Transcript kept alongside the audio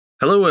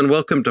Hello and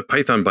welcome to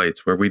Python Bytes,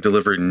 where we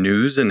deliver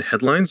news and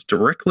headlines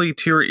directly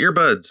to your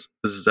earbuds.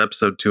 This is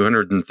episode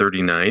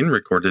 239,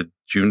 recorded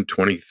June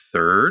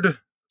 23rd.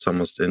 It's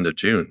almost end of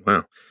June.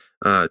 Wow.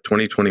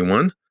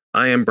 2021.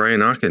 I am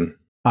Brian Ocken.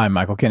 I'm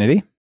Michael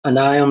Kennedy. And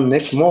I am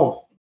Nick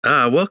Moore.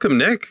 Welcome,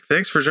 Nick.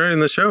 Thanks for joining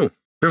the show.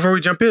 Before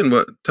we jump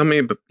in, tell me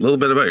a little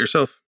bit about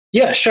yourself.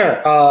 Yeah, sure.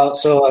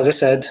 So as I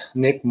said,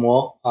 Nick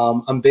Moore.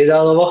 I'm based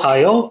out of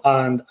Ohio,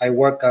 and I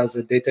work as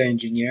a data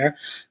engineer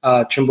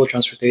at Trimble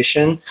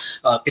Transportation.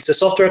 It's a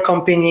software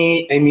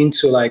company aiming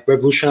to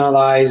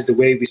revolutionize the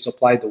way we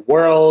supply the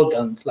world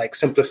and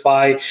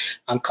simplify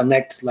and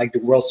connect the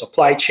world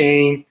supply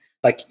chain.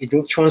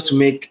 It tries to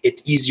make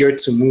it easier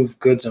to move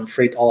goods and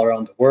freight all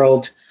around the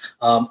world.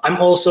 I'm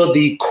also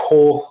the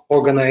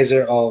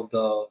co-organizer of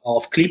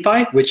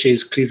ClePy, which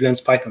is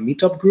Cleveland's Python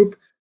meetup group.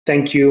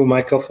 Thank you,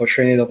 Michael, for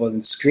showing it up on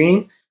the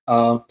screen.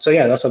 So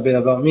that's a bit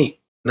about me.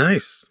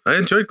 Nice. I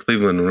enjoyed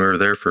Cleveland when we were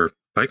there for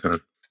PyCon.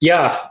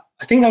 Yeah,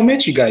 I think I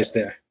met you guys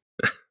there.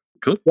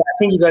 Cool. Yeah, I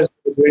think you guys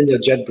were doing the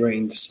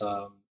JetBrains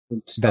stuff.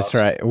 That's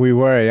right. We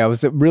were. Yeah, it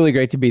was really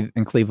great to be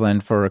in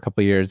Cleveland for a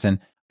couple of years. And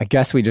I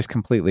guess we just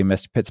completely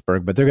missed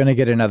Pittsburgh, but they're going to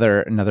get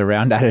another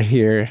round at it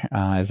here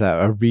as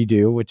a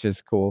redo, which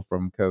is cool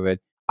from COVID.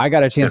 I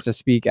got a chance to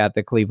speak at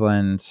the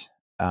Cleveland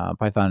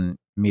Python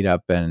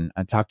meetup, and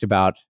I talked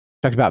about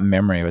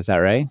memory. Was that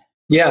right?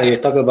 Yeah, you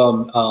talked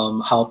about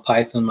how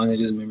Python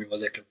manages memory.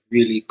 Was a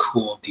really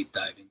cool deep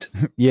dive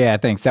into. Yeah,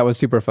 thanks. That was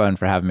super fun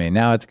for having me.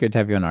 Now it's good to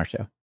have you on our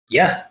show.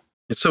 Yeah.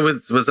 So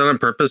was that on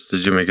purpose?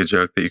 Did you make a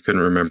joke that you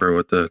couldn't remember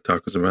what the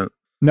talk was about?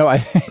 No,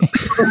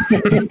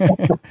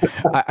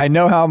 I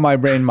know how my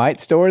brain might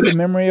store the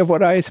memory of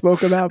what I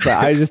spoke about,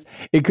 but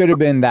it could have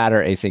been that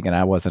or async, and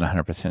I wasn't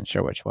 100%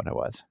 sure which one it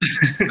was.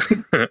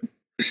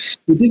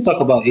 We did talk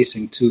about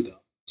async too,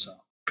 though. So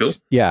cool.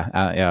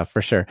 Yeah,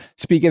 for sure.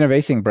 Speaking of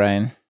async,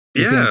 Brian,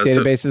 async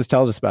databases,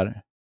 tell us about it.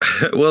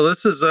 Well,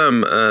 this is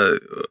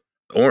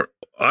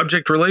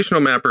object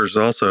relational mappers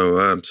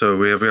also. So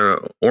we have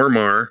got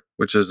ORMAR,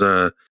 which is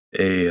an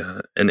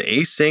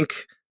async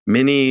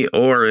mini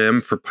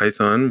ORM for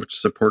Python, which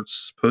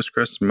supports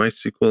Postgres,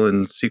 MySQL,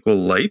 and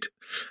SQLite.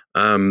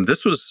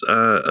 This was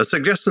a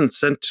suggestion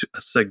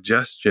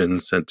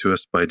sent to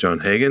us by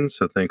John Hagen.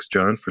 So thanks,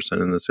 John, for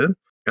sending this in.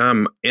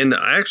 And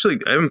I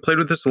haven't played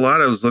with this a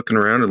lot. I was looking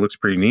around. It looks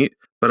pretty neat.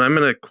 But I'm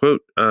going to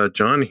quote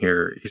John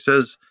here. He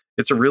says,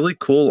 "It's a really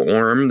cool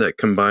ORM that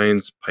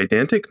combines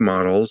Pydantic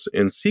models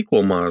and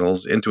SQL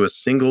models into a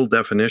single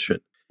definition.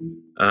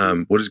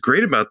 What is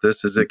great about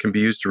this is it can be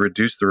used to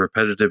reduce the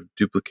repetitive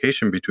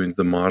duplication between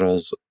the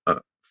models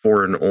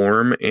for an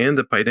ORM and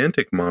the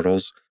Pydantic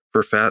models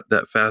for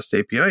that fast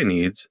API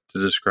needs to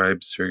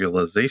describe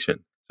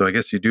serialization." So I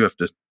guess you do have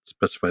to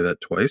specify that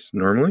twice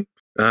normally.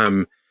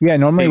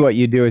 Normally what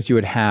you do is you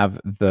would have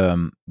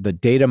the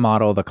data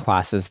model, the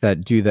classes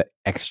that do the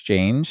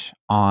exchange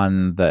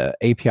on the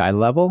API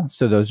level.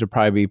 So those would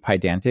probably be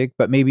Pydantic,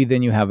 but maybe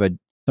then you have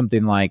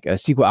something like a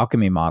SQL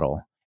Alchemy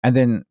model. And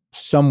then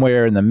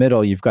somewhere in the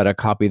middle, you've got to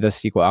copy the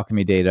SQL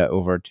Alchemy data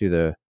over to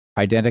the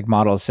Pydantic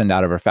model, send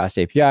out over Fast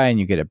API, and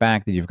you get it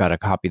back. Then you've got to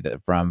copy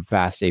that from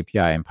Fast API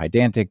and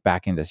Pydantic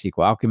back into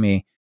SQL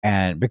Alchemy.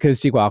 And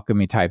because SQL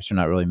Alchemy types are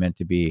not really meant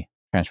to be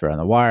transferred on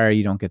the wire,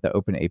 you don't get the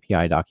open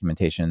API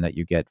documentation that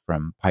you get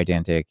from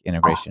Pydantic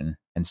integration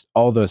and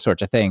all those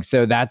sorts of things.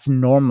 So that's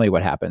normally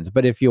what happens.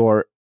 But if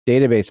your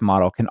database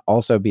model can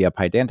also be a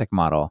Pydantic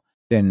model,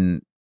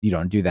 then you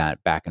don't do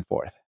that back and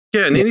forth.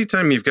 Yeah, and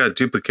anytime you've got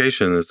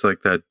duplication, it's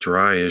like that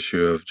dry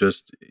issue of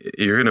just,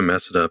 you're going to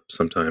mess it up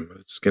sometime.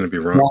 It's going to be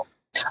wrong. Well,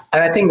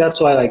 and I think that's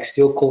why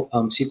SQL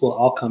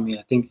Alchemy,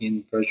 I think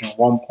in version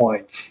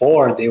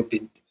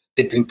 1.4,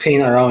 they've been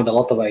playing around with a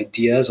lot of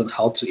ideas on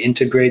how to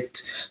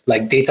integrate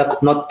data,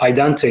 not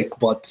Pydantic,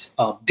 but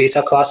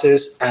data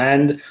classes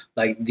and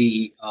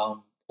the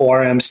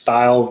ORM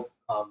style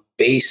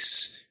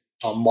base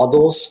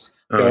models.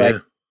 There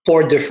are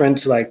 4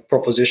 different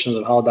propositions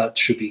of how that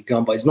should be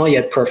done, but it's not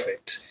yet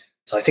perfect.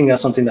 So I think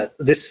that's something that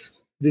it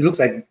looks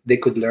like they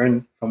could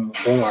learn from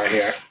Omar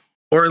here.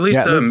 Or at least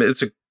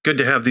it's good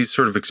to have these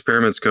sort of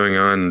experiments going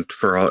on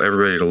for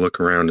everybody to look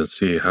around and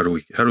see how do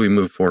we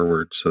move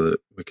forward so that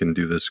we can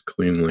do this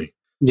cleanly.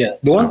 Yeah.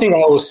 One thing I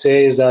will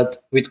say is that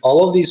with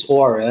all of these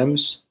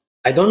ORMs,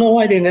 I don't know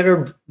why they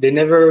never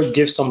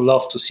give some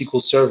love to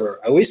SQL Server.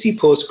 I always see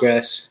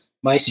Postgres,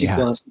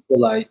 MySQL, and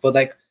SQLite, but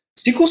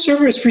SQL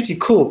Server is pretty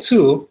cool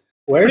too.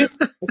 Where is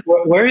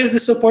the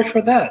support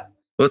for that?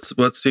 What's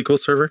SQL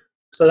Server?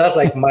 So that's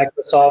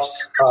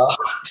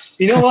Microsoft's.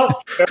 You know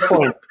what? Fair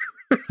point.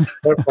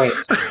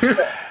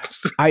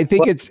 I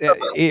think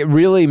it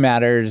really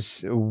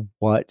matters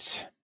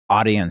what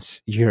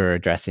audience you're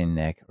addressing,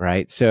 Nick,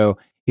 right? So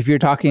if you're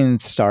talking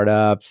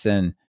startups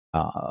and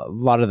a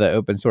lot of the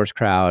open source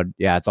crowd,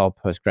 it's all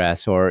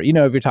Postgres. Or,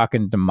 if you're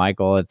talking to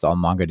Michael, it's all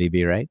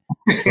MongoDB, right?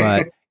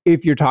 But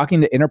if you're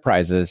talking to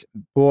enterprises,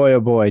 boy,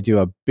 oh boy, do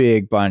a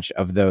big bunch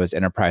of those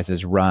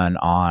enterprises run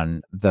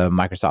on the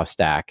Microsoft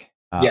stack.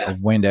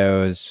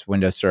 Windows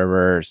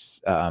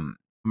servers,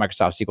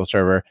 Microsoft SQL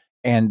Server.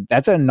 And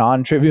that's a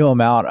non-trivial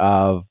amount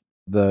of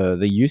the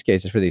use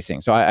cases for these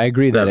things. So I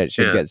agree that it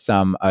should get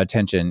some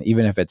attention,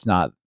 even if it's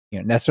not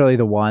necessarily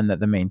the one that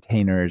the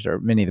maintainers or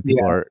many of the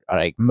people are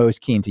like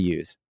most keen to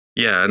use.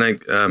 Yeah, and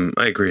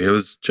I agree. It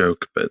was a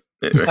joke, but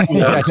anyway.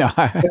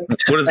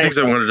 One of the things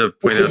I wanted to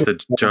point out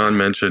that John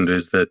mentioned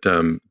is that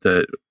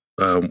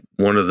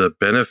one of the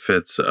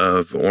benefits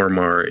of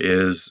Ormar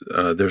is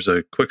there's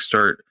a quick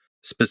start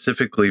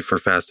specifically for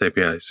Fast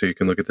API. So you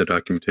can look at the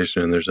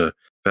documentation, and there's a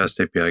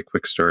Fast API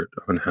quick start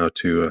on how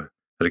to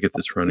get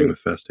this running with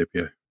Fast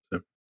API.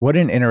 So. What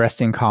an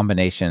interesting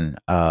combination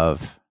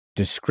of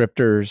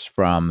descriptors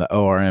from the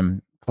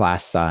ORM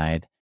class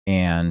side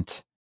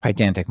and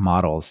Pydantic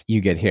models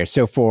you get here.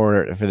 So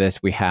for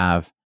this, we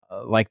have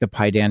like the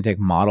Pydantic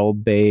model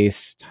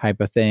base type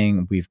of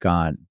thing. We've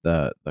got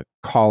the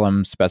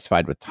columns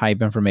specified with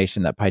type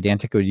information that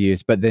Pydantic would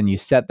use, but then you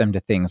set them to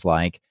things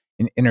like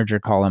an integer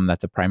column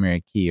that's a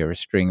primary key or a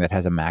string that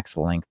has a max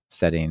length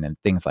setting and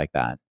things like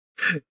that.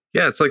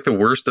 Yeah, it's like the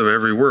worst of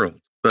every world,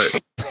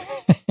 but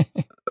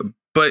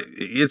but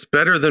it's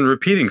better than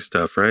repeating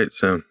stuff, right?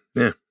 So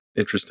yeah,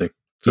 interesting.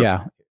 So.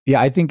 Yeah,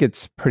 I think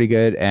it's pretty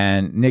good.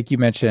 And Nick, you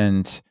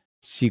mentioned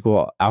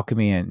SQL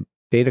Alchemy and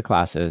data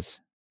classes.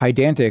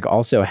 Pydantic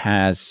also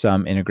has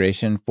some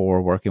integration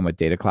for working with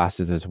data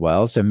classes as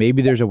well. So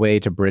maybe there's a way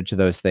to bridge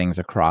those things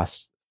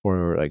across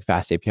for like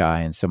Fast API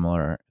and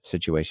similar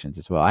situations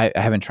as well. I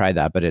haven't tried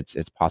that, but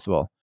it's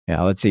possible.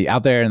 Yeah, let's see.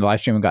 Out there in the live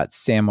stream, we've got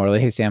Sam Morley.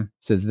 Hey, Sam.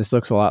 Says this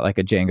looks a lot like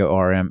a Django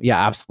ORM.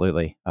 Yeah,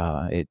 absolutely.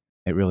 It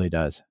really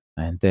does.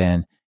 And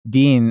then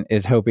Dean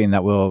is hoping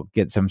that we'll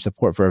get some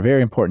support for a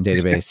very important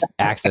database,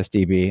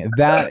 AccessDB.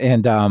 That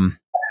and oh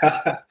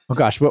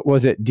gosh, what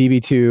was it?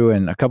 DB2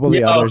 and a couple of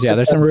the others. Yeah,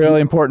 there's some really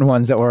important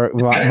ones that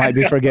we might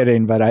be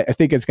forgetting, but I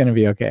think it's going to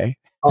be okay.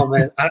 Oh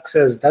man,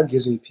 Access, that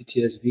gives me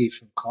PTSD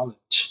from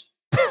college.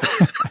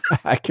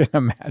 I can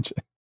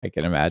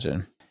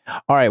imagine.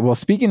 All right. Well,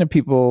 speaking of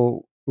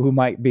people who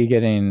might be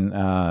getting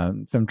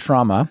some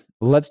trauma,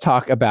 let's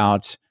talk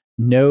about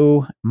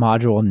no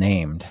module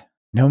named.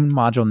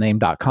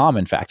 NoModuleName.com,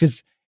 in fact,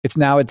 it's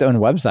now its own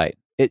website.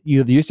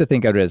 You used to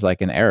think of it as like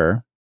an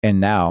error,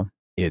 and now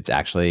it's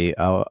actually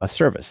a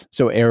service.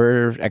 So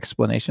error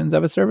explanations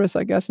of a service,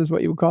 I guess, is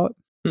what you would call it.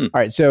 All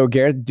right. So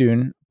Gareth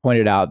Dune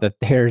pointed out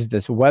that there's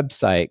this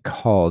website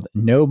called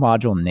No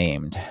Module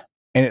Named,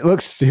 and it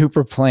looks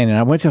super plain. And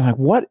I went to like,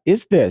 what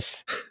is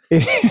this?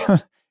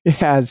 It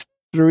has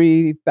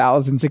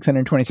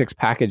 3,626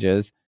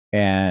 packages,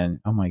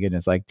 and oh my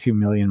goodness, like 2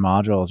 million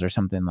modules or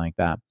something like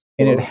that.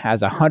 And it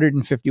has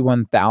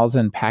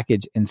 151,000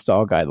 package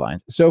install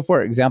guidelines. So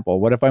for example,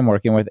 what if I'm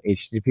working with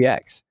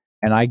HTTPX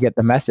and I get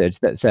the message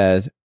that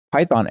says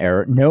Python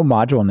error, no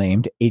module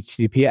named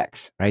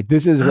HTTPX, right?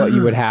 This is what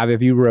you would have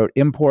if you wrote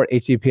import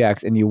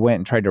HTTPX and you went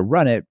and tried to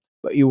run it,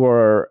 but you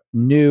were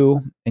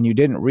new and you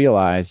didn't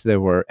realize there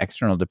were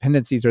external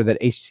dependencies or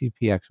that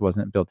HTTPX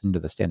wasn't built into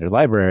the standard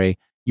library,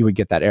 you would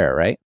get that error,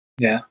 right?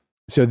 Yeah.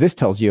 So this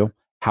tells you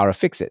how to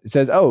fix it. It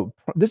says, oh,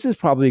 this is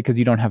probably because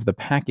you don't have the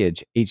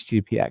package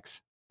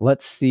HTTPX.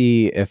 Let's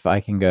see if I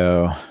can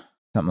go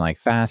something like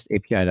fast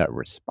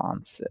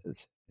API.responses.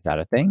 Is that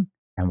a thing?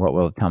 And what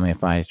will it tell me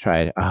if I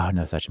tried? Oh,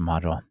 no such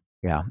module.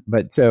 Yeah.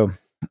 But so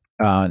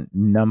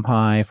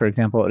NumPy, for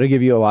example, it'll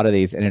give you a lot of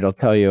these and it'll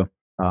tell you,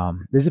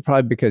 this is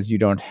probably because you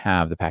don't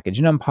have the package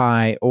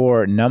NumPy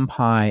or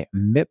NumPy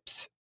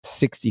MIPS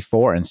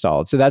 64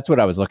 installed. So that's what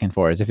I was looking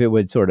for, is if it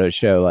would sort of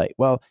show like,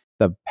 well,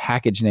 the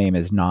package name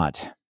is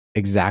not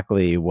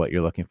exactly what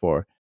you're looking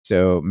for.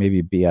 So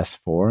maybe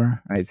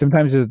BS4, right?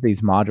 Sometimes there's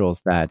these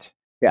modules that,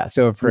 yeah.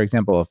 So for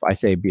example, if I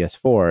say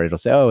BS4, it'll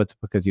say, oh, it's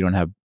because you don't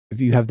have,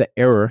 if you have the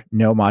error,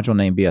 no module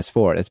name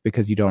BS4, it's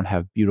because you don't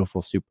have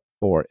Beautiful Soup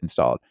 4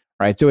 installed,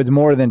 right? So it's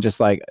more than just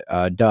like,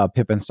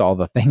 pip install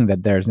the thing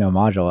that there's no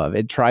module of.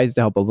 It tries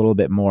to help a little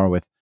bit more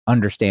with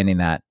understanding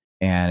that.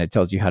 And it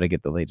tells you how to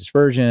get the latest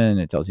version.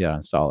 It tells you how to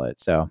install it.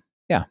 So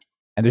yeah.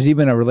 And there's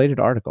even a related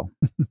article.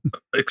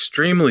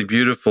 Extremely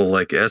beautiful,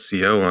 like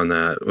SEO on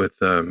that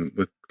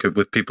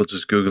with people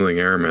just Googling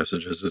error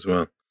messages as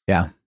well.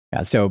 Yeah.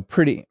 So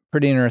pretty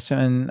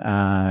interesting.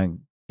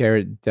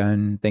 Garrett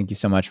Dunn, thank you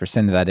so much for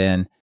sending that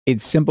in.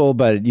 It's simple,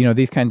 but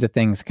these kinds of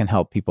things can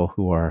help people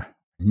who are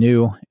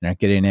new and are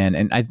getting in.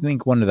 And I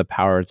think one of the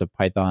powers of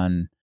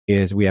Python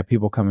is we have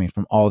people coming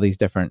from all these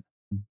different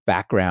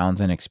backgrounds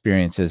and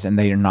experiences, and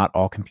they are not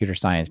all computer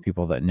science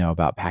people that know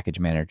about package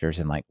managers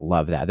and like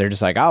love that. They're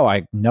just like, oh,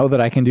 I know that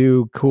I can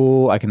do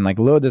cool. I can like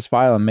load this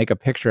file and make a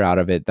picture out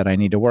of it that I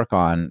need to work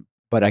on,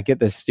 but I get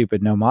this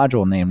stupid no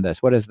module name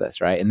this. What is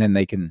this, right? And then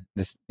they can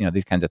these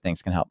kinds of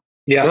things can help.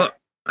 Yeah. Well,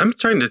 I'm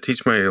trying to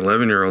teach my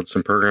 11-year-old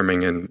some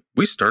programming, and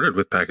we started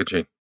with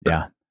packaging.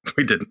 Yeah.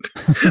 We didn't.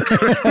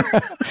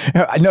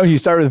 I know you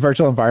start with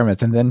virtual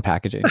environments and then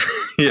packaging.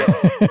 Yeah.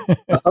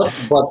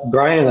 But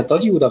Brian, I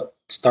thought you would have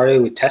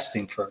started with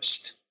testing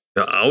first.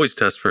 I always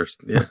test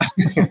first. Yeah.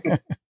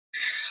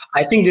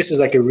 I think this is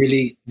like a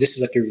really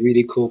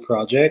cool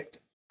project.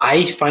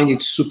 I find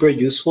it super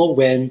useful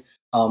when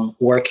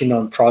working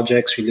on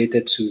projects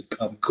related to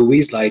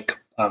GUIs like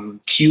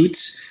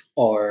Qt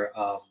or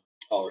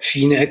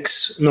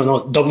Phoenix,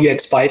 no,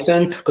 WX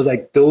Python, because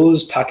like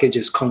those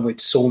packages come with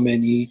so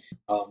many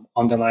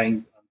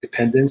underlying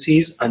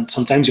dependencies, and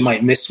sometimes you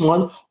might miss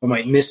one or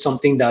might miss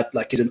something that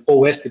like is an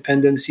OS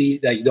dependency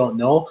that you don't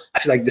know. I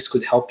feel like this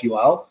could help you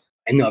out.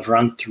 I know I've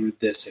run through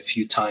this a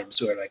few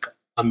times where like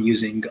I'm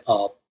using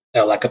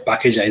like a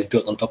package that is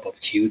built on top of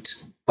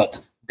Qt,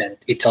 but then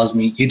it tells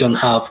me you don't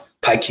have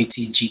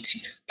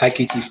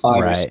PyQt5.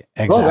 Right,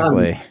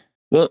 exactly.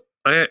 Well,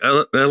 I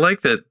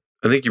like that.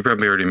 I think you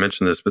probably already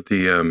mentioned this, but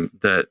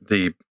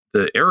the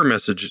error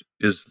message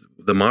is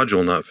the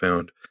module not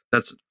found.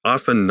 That's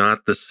often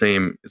not the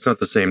same. It's not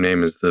the same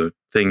name as the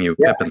thing you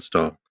pip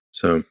install.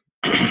 So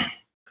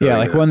yeah,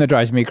 like one that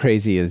drives me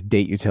crazy is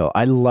dateutil.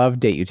 I love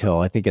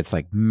dateutil. I think it's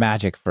like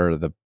magic for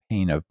the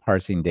pain of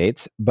parsing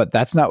dates, but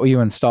that's not what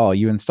you install.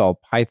 You install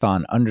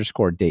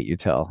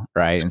Python_dateutil,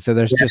 right? And so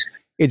there's just,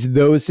 it's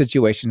those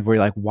situations where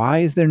you're like, why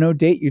is there no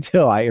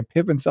dateutil? I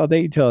pip install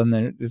dateutil and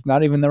then it's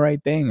not even the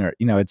right thing, or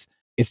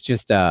it's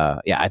just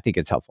I think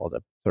it's helpful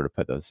to sort of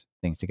put those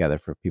things together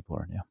for people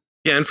who are new.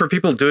 Yeah, and for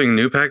people doing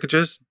new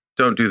packages,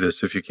 don't do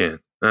this if you can.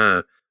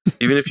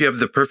 Even if you have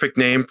the perfect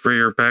name for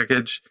your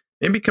package,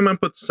 maybe come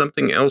up with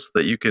something else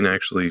that you can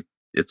actually,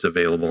 it's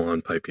available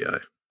on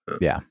PyPI.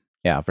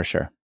 Yeah, for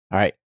sure. All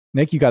right,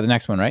 Nick, you got the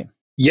next one, right?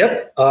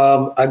 Yep,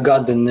 I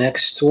got the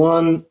next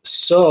one.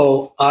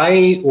 So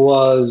I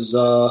was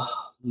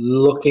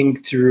looking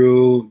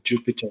through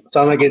Jupyter.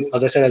 So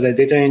as I said, as a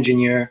data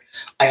engineer,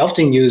 I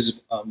often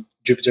use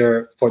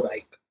Jupyter for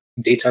like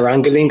data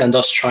wrangling and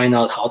just trying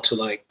out how to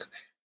like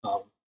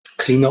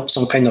clean up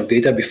some kind of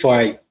data before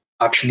I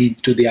actually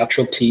do the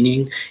actual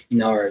cleaning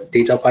in our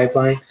data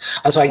pipeline.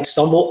 And so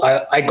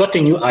I got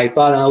a new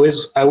iPad, and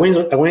I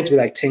wanted to be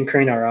like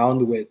tinkering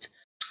around with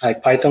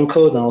like Python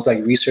code, and I was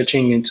like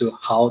researching into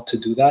how to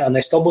do that. And I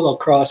stumbled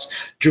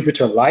across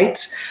Jupyter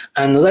Lite,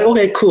 and I was like,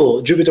 okay,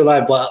 cool, Jupyter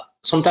Lite, but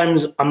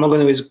sometimes I'm not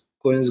going to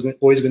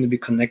always going to be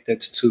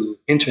connected to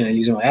internet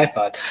using my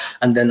iPad.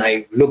 And then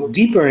I looked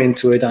deeper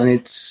into it, and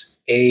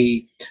it's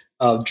a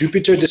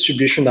Jupyter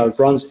distribution that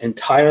runs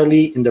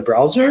entirely in the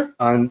browser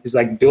and is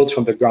like built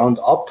from the ground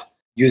up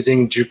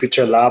using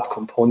Jupyter Lab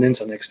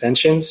components and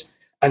extensions.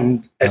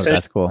 And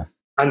that's cool.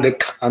 And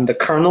the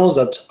kernels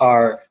that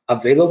are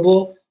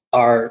available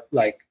are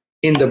like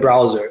in the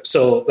browser.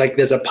 So like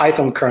there's a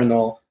Python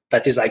kernel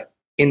that is like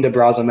in the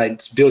browser and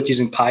it's built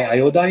using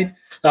PyIodide.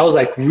 That was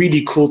like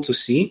really cool to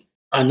see.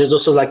 And there's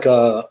also like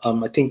I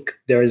think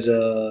there's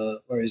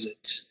where is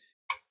it?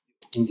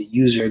 In the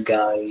user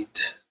guide.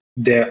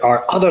 There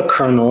are other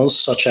kernels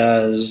such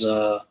as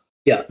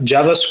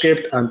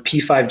JavaScript and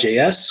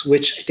P5.js,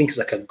 which I think is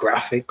like a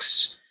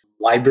graphics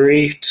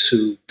library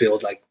to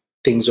build like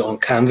things on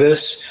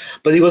Canvas.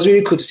 But it was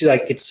really cool to see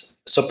like it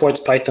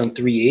supports Python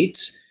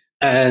 3.8,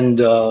 and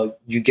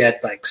you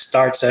get like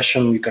start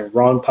session. You can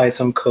run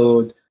Python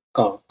code,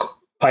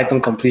 Python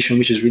completion,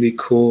 which is really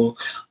cool.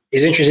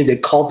 It's interesting. They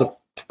call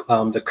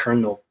the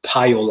kernel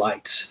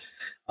Pyolite.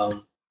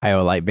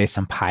 Pyolite based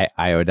on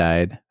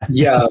PyIodide.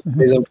 Yeah,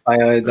 based on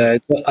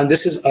PyIodide. And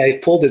I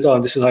pulled it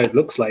on. This is how it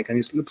looks like, and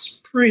it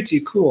looks pretty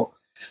cool.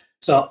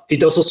 So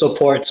it also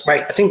supports,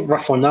 right? I think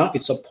for now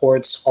it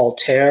supports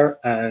Altair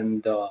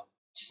and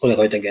what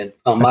about it again?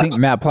 I think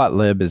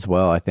Matplotlib as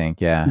well. I think,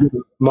 yeah.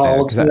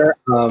 Altair,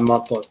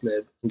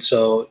 Matplotlib, and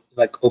so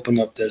like open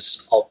up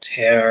this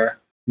Altair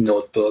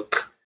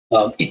notebook.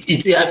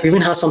 It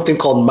even has something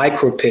called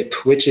micropip,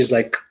 which is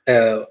like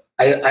I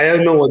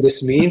don't know what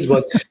this means,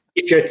 but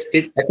I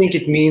think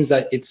it means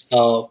that it's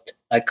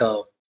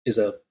is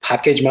a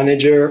package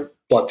manager,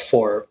 but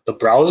for the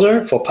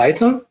browser for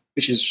Python,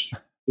 which is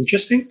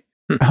interesting.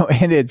 Oh,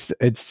 and it's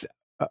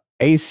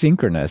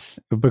asynchronous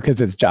because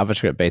it's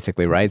JavaScript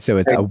basically, right? So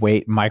it's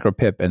await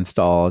micropip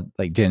install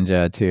like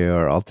Jinja 2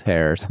 or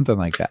Altair or something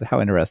like that. How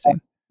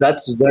interesting.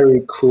 That's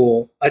very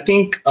cool. I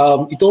think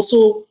it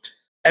also,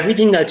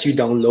 everything that you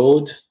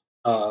download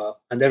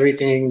and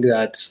everything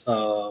that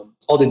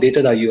all the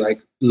data that you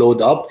like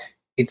load up,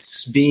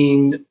 it's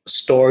being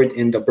stored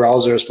in the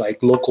browser's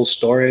like local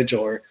storage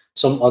or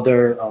some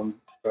other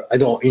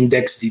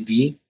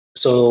IndexedDB.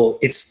 So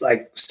it's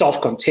like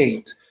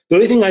self-contained. The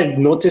only thing I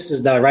noticed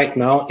is that right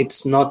now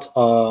it's not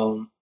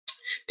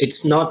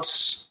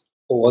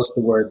what's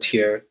the word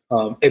here?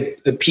 A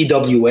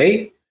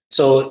PWA.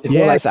 So it's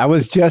yes, I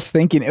was just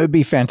thinking it would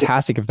be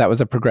fantastic if that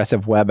was a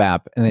progressive web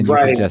app and then you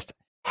could just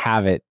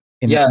have it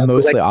in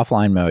mostly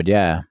offline mode.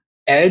 Yeah.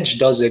 Edge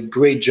does a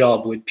great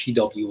job with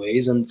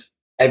PWAs, and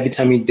every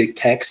time it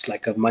detects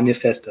like a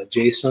manifest or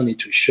JSON,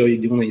 it will show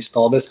you want to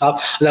install this app.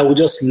 And I would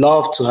just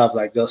love to have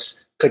like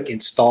just click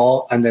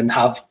install and then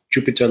have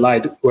Jupyter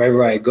Lite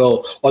wherever I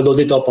go, or load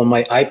it up on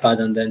my iPad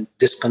and then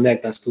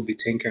disconnect and still be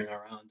tinkering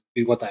around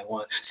with what I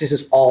want, since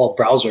it's all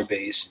browser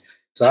based.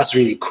 So that's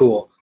really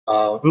cool.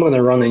 I'm not going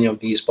to run any of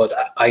these, but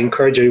I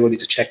encourage everybody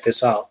to check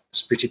this out.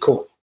 It's pretty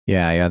cool.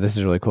 Yeah, this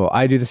is really cool.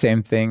 I do the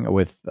same thing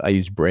I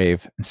use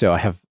Brave. And so I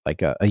have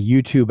like a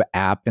YouTube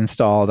app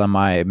installed on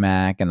my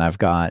Mac, and I've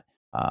got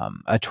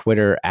a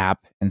Twitter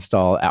app,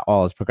 install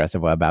all its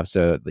progressive web apps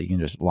so that you can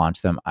just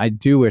launch them. I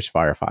do wish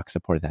Firefox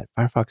supported that.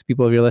 Firefox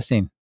people, if you're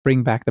listening,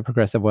 bring back the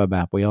progressive web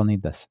app. We all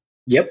need this.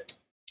 Yep.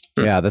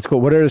 Yeah, that's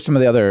cool. What are some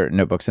of the other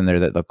notebooks in there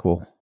that look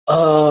cool?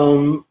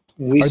 Are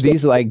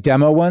these like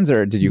demo ones,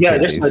 or did you? Yeah,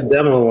 there's a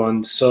demo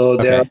one. So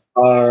there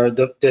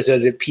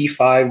there's a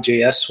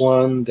P5JS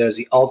one. There's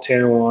the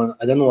Altair one.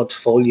 I don't know what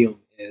Folium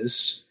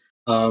is.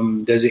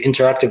 There's the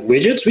interactive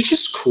widgets, which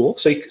is cool.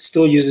 So it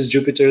still uses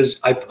Jupyter's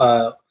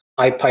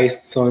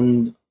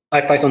IPython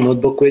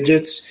notebook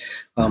widgets.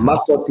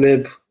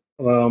 Matplotlib.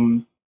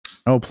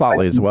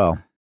 Plotly as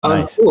well.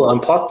 Nice. Cool. And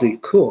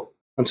Plotly, cool.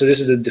 And so this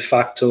is the de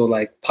facto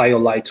like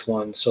PyOLite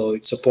one. So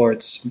it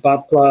supports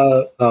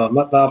Matplotlib,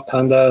 MATLAB,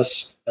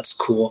 Pandas. That's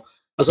cool.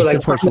 Also, it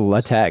supports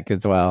LaTeX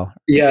as well.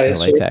 Yeah,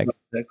 it's LaTeX.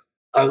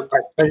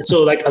 And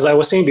so, like as I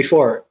was saying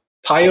before,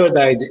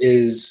 pyodide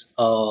is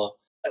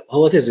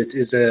what is it?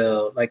 Is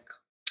a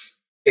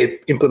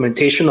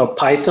implementation of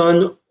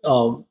Python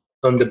on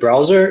the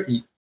browser.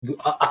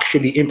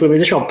 Actually,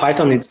 implementation of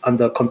Python is on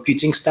the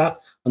computing stack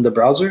on the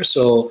browser.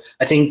 So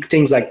I think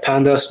things like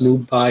Pandas,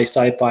 NumPy,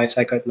 SciPy,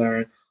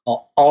 Scikit-learn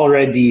are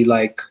already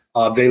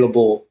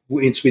available.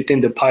 It's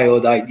within the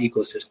pyodide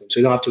ecosystem, so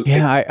you don't have to.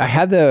 Yeah, I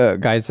had the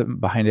guys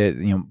behind it.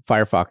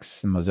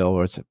 Firefox and Mozilla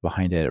was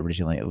behind it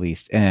originally, at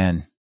least,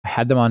 and I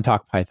had them on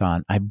Talk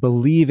Python. I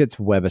believe it's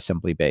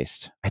WebAssembly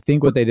based. I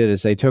think what they did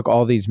is they took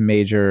all these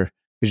major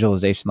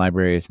visualization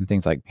libraries and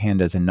things like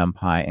Pandas and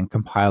NumPy and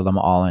compiled them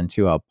all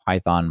into a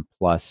Python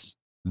plus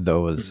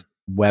those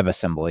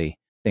WebAssembly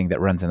thing that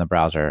runs in the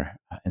browser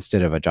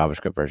instead of a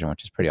JavaScript version,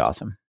 which is pretty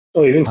awesome.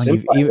 Oh, even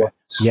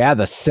yeah,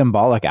 the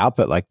symbolic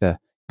output,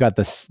 got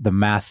the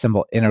math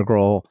symbol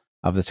integral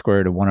of the square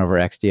root of 1 over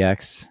x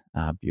dx.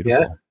 Beautiful.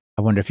 Yeah.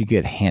 I wonder if you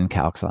get hand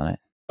calcs on it.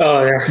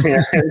 Oh,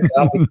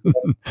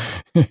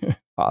 yeah.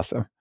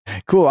 Awesome.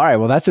 Cool. All right.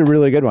 Well, that's a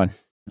really good one.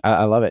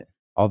 I love it.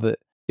 All the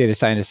data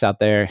scientists out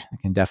there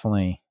can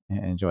definitely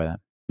enjoy that.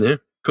 Yeah.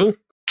 Cool.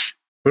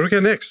 What do we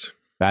got next?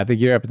 I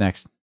think you're up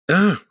next.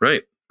 Oh,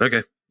 right.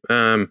 Okay.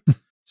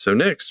 So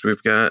next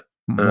we've got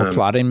more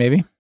plotting,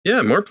 maybe?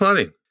 Yeah, more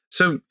plotting.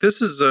 So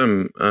this is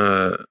a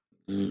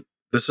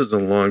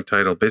long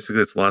title.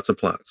 Basically, it's lots of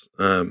plots.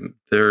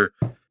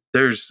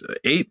 There's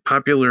 8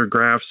 popular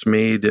graphs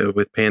made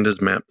with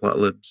Pandas,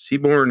 Matplotlib,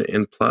 Seaborn,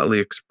 and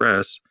Plotly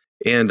Express.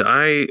 And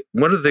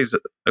one of the things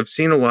I've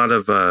seen a lot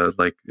of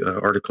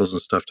articles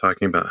and stuff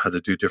talking about how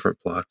to do different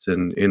plots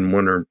in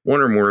one or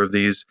more of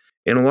these,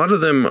 and a lot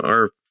of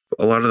the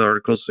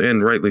articles,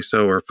 and rightly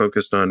so, are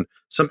focused on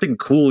something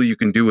cool you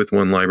can do with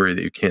one library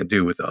that you can't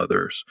do with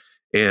others.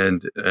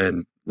 And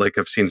like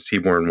I've seen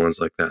Seaborn ones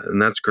like that, and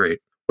that's great.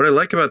 What I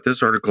like about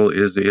this article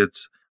is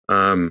it's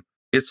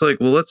like,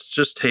 well, let's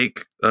just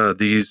take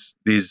these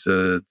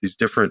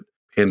different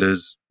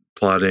Pandas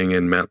plotting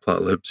and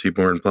Matplotlib,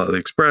 Seaborn, Plotly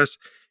Express,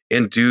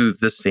 and do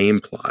the same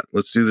plot.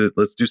 Let's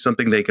do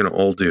something they can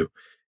all do.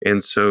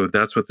 And so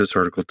that's what this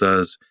article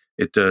does.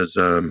 It does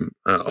a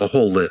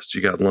whole list.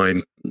 You got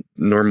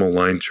normal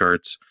line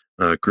charts,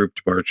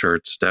 grouped bar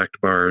charts,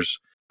 stacked bars,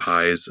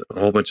 pies, a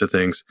whole bunch of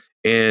things,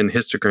 and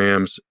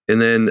histograms.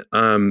 And then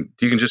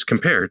you can just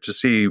compare to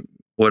see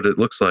what it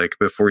looks like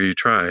before you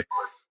try.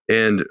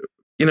 And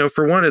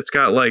for one, it's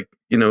got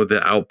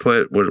the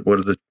output. What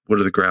do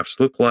the graphs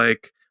look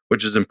like,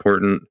 which is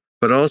important.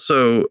 But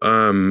also,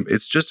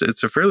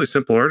 it's a fairly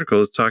simple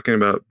article. It's talking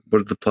about what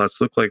do the plots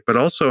look like, but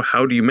also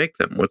how do you make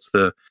them?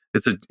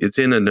 It's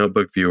in a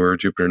notebook viewer,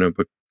 Jupyter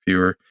notebook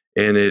viewer,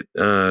 and it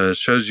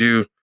shows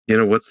you,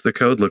 what's the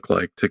code look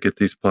like to get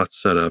these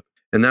plots set up.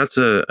 And I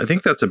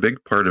think that's a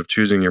big part of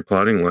choosing your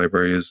plotting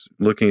library, is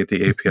looking at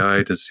the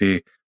API to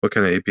see what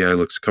kind of API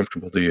looks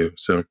comfortable to you.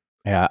 So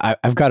yeah,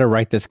 I've got to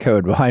write this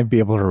code. Will I be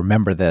able to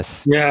remember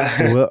this? Yeah.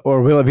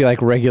 or will it be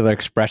like regular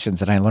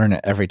expressions and I learn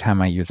it every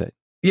time I use it?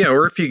 Yeah,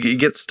 or if you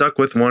get stuck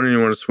with one and you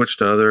want to switch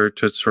to other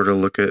to sort of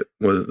look at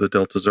what the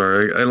deltas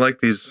are. I like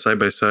these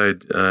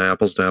side-by-side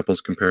apples to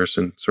apples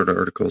comparison sort of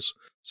articles.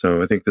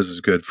 So I think this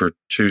is good for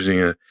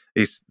choosing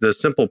the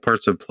simple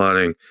parts of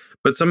plotting.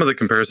 But some of the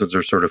comparisons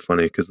are sort of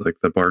funny because like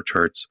the bar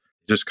charts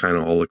just kind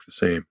of all look the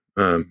same.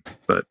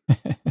 But hey,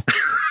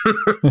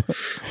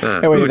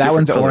 wait, that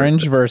one's color.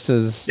 Orange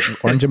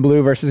and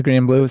blue versus green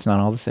and blue. It's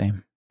not all the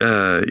same.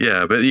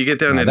 Yeah, but you get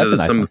down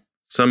into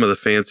some of the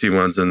fancy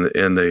ones,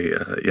 and they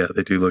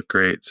do look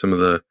great. Some of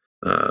the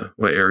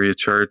area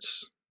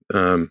charts.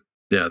 Yeah,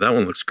 that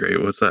one looks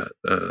great. What's that?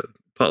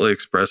 Plotly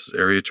Express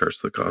area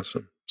charts look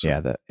awesome. So. Yeah,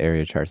 the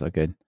area charts look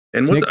good.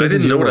 And I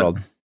didn't know what a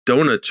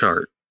donut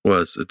chart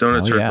was. A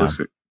donut chart looks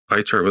like a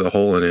pie chart with a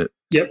hole in it.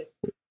 Yep.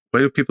 Why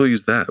do people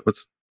use that? I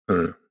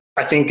don't know.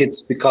 I think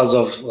it's because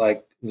of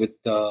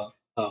with the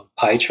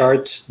pie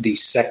charts, the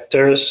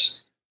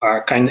sectors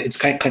are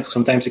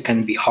sometimes it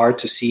can be hard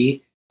to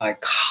see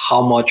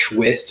how much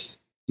width,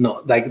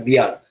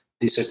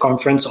 the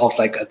circumference of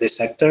this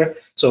sector.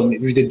 So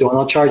with the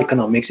donut chart, it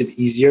kind of makes it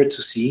easier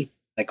to see.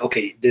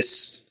 Okay,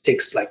 this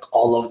takes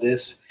all of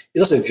this.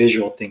 It's just a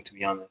visual thing, to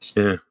be honest.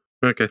 Yeah.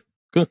 Okay.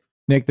 Cool.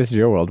 Nick, this is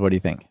your world. What do you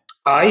think?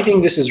 I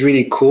think this is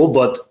really cool,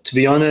 but to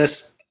be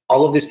honest,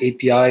 all of these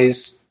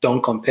APIs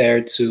don't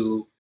compare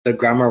to the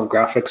grammar of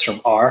graphics from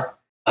R.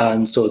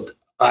 And so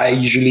I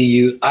usually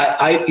use,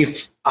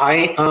 if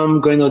I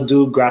am going to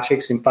do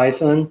graphics in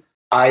Python,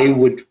 I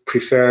would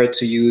prefer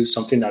to use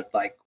something that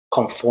like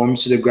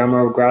conforms to the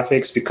grammar of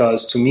graphics,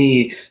 because to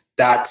me,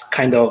 that's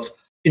kind of,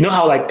 you know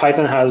how like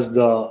Python has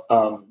the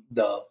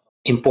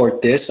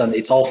import this and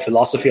it's all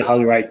philosophy how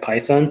to write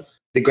Python.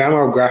 The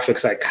grammar of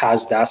graphics like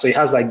has that. So it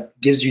has like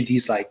gives you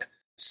these like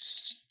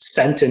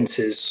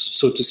sentences,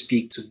 so to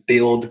speak, to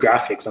build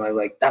graphics, and I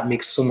like that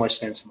makes so much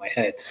sense in my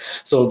head.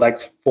 So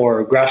like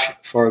for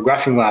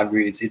graphing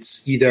libraries,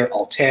 it's either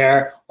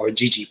Altair or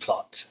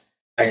ggplot,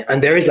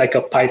 and there is like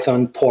a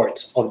Python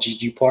port of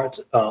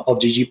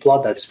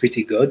ggplot that is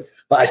pretty good.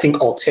 But I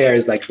think Altair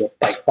is like the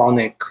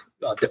Pythonic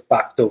de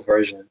facto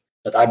version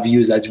that I've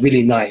used. That's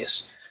really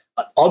nice.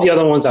 All the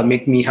other ones that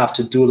make me have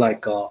to do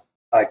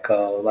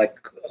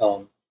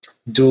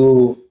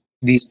do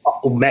these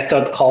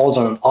method calls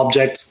on an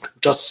object,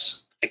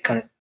 just I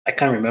can't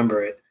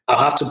remember it. I'll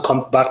have to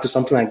come back to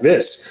something like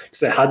this.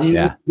 So how do you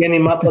use it again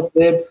in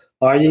Matplotlib?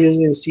 Or are you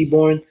using it in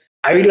Seaborn?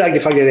 I really like the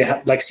fact that they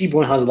like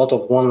Seaborn has a lot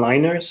of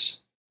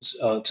one-liners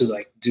to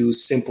like do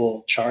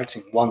simple charts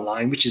in one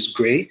line, which is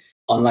great.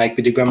 Unlike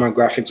with the grammar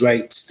graphics, where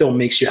it still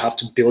makes you have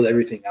to build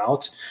everything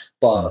out.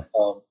 But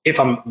if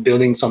I'm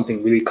building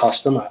something really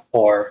custom,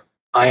 or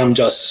I am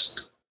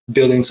just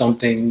building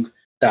something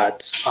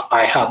that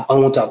I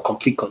want to have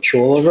complete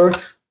control over,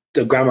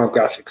 the grammar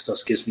graphics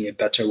just gives me a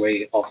better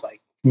way of like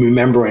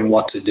remembering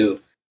what to do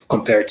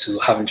compared to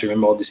having to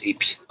remember all this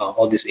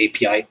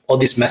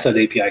method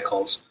API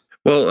calls.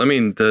 Well, I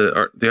mean,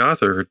 the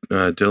author,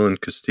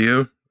 Dylan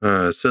Castillo,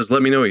 says,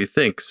 let me know what you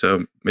think.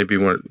 So maybe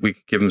we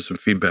could give him some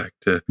feedback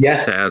to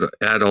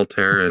add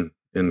Altair and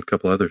a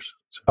couple others.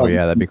 So. Oh,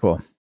 yeah, that'd be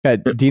cool.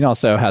 Dean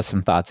also has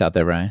some thoughts out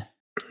there, Brian.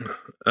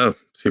 Oh,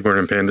 Seaborn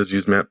and Pandas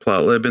use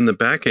Matplotlib in the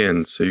back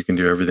end, so you can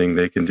do everything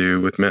they can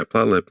do with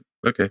Matplotlib.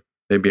 Okay,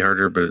 maybe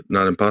harder, but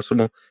not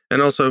impossible.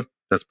 And also,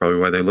 that's probably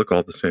why they look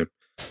all the same.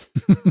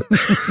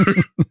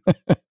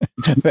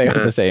 They are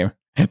the same.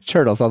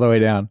 Turtles all the way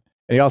down.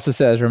 And he also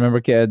says,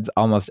 remember, kids,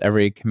 almost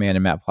every command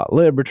in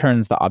Matplotlib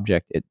returns the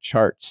object it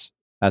charts.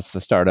 That's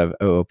the start of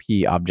OOP,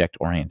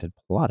 object-oriented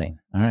plotting.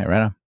 All right,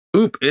 right on.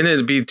 Oop, and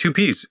it'd be two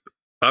P's.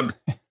 Oop,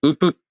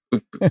 oop, oop. I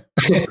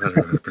don't know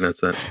how to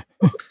pronounce that.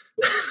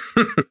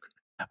 All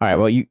right.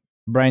 Well,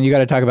 Brian, you got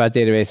to talk about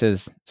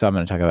databases, so I'm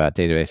going to talk about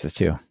databases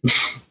too.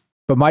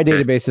 But my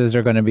databases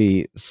are going to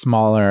be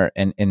smaller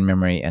and in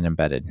memory and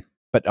embedded,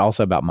 but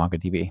also about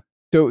MongoDB.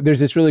 So there's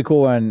this really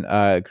cool one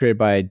created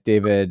by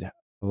David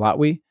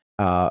Latwy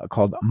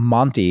called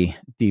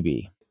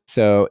MontyDB.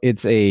 So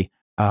it's a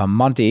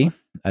Monty.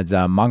 It's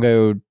a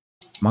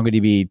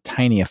MongoDB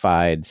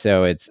tinyified.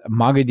 So it's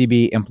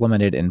MongoDB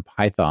implemented in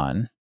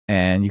Python,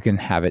 and you can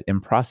have it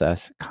in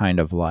process, kind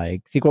of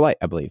like SQLite,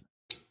 I believe.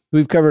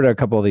 We've covered a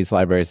couple of these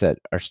libraries that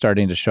are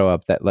starting to show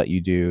up that let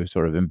you do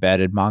sort of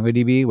embedded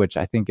MongoDB, which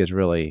I think is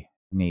really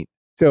neat.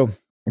 So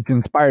it's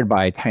inspired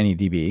by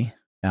TinyDB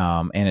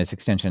and its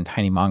extension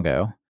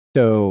TinyMongo.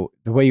 So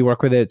the way you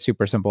work with it, it's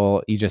super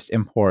simple. You just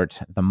import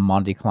the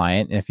Monty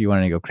client. And if you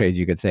want to go crazy,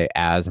 you could say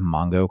as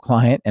Mongo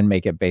client and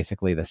make it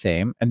basically the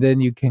same. And then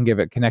you can give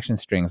it connection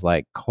strings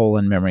like :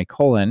 memory :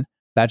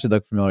 That should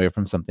look familiar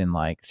from something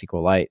like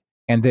SQLite.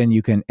 And then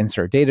you can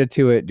insert data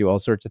to it, do all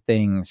sorts of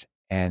things,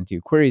 and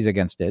do queries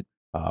against it,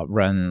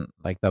 run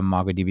like the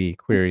MongoDB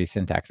query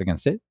syntax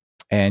against it,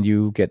 and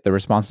you get the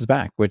responses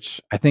back,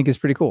 which I think is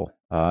pretty cool.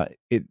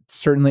 It's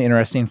certainly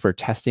interesting for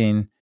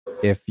testing.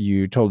 If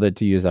you told it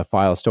to use a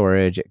file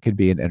storage, it could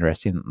be an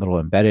interesting little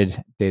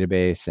embedded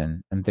database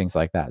and things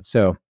like that.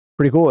 So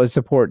pretty cool. It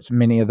supports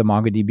many of the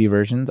MongoDB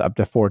versions up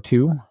to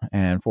 4.2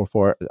 and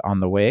 4.4 on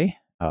the way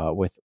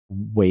with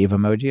wave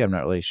emoji. I'm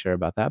not really sure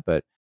about that,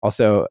 but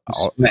also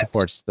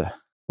supports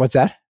what's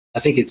that? I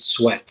think it's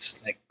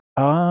sweat.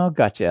 Oh,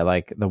 gotcha.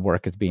 Like the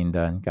work is being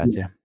done. Gotcha.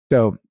 Yeah.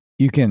 So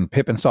you can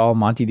pip install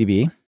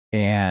MontyDB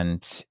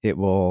and it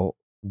will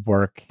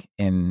work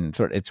in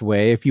sort of its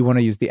way. If you want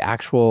to use the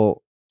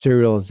actual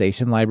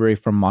serialization library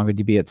from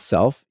MongoDB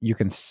itself, you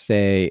can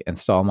say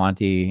install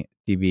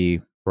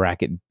MontyDB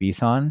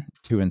 --bson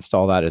to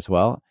install that as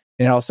well.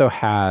 And it also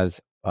has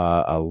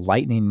a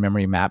Lightning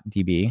Memory Map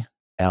DB,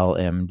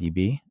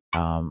 LMDB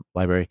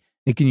library.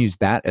 You can use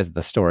that as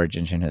the storage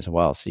engine as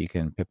well. So you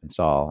can pip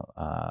install,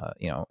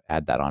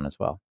 add that on as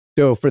well.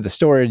 So for the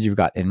storage, you've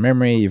got in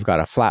memory, you've got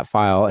a flat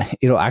file.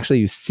 It'll actually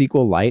use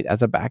SQLite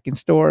as a backend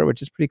store,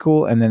 which is pretty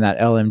cool. And then that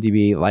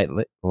LMDB,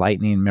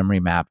 Lightning Memory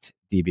Mapped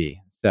DB.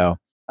 So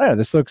I don't know,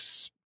 this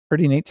looks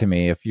pretty neat to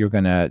me. If you're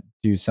going to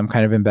do some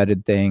kind of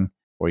embedded thing,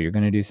 or you're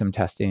going to do some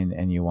testing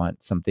and you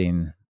want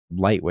something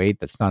lightweight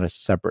that's not a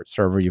separate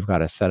server you've got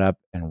to set up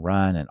and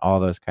run and all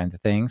those kinds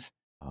of things,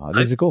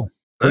 this is cool.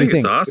 I think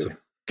it's awesome.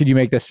 Could you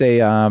make this a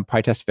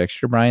PyTest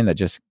fixture, Brian, that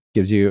just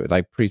gives you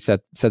like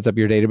sets up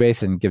your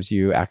database and gives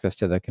you access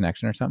to the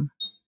connection or something?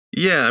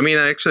 Yeah, I mean,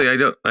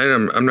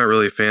 I'm not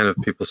really a fan of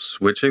people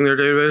switching their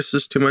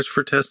databases too much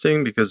for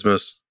testing because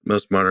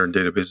most modern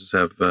databases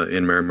have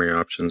in-memory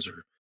options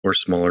or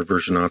smaller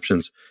version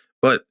options.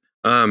 But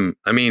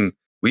I mean,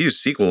 we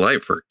use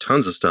SQLite for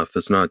tons of stuff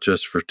that's not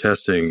just for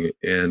testing.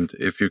 And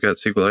if you've got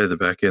SQLite at the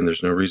back end,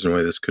 there's no reason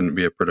why this couldn't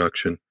be a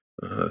production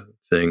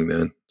thing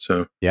then.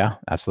 So yeah,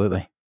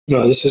 absolutely.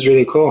 No, this is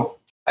really cool.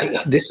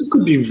 This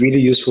could be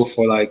really useful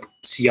for like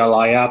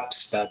CLI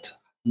apps that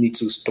need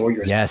to store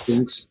your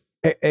things.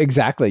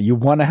 Exactly. You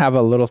want to have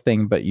a little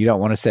thing, but you don't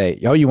want to say,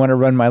 "Oh, you want to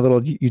run my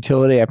little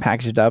utility I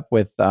packaged up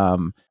with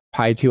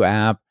Py2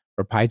 app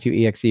or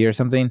Py2 exe or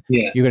something."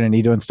 Yeah. You're going to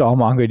need to install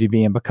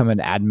MongoDB and become an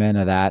admin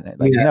of that.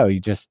 Like, no, you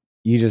just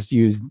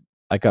use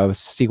like a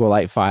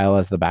SQLite file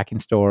as the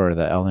backend store or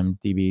the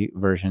LMDB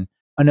version.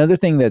 Another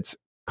thing that's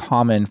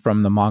common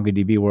from the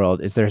MongoDB world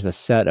is there's a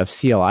set of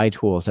CLI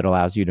tools that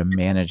allows you to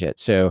manage it.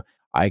 So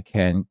I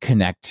can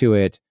connect to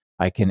it.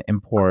 I can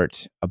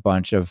import a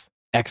bunch of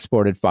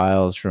exported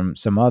files from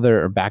some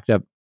other or backed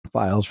up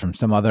files from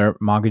some other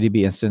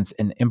MongoDB instance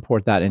and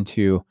import that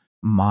into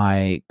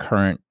my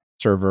current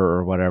server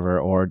or whatever,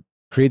 or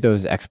create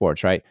those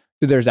exports, right?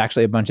 So there's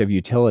actually a bunch of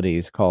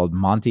utilities called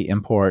Monty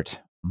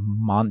Import,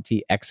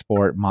 Monty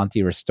Export,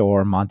 Monty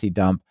Restore, Monty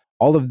Dump.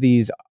 All of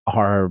these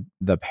are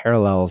the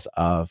parallels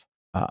of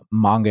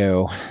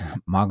Mongo,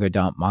 Mongo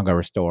Dump, Mongo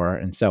Restore,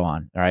 and so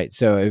on. All right.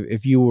 So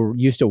if you were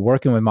used to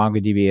working with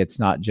MongoDB, it's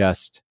not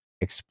just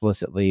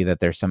explicitly that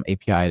there's some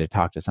API to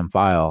talk to some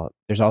file.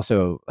 There's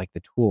also like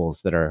the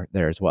tools that are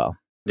there as well.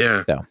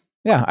 Yeah. So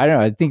yeah, I don't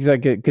know. I think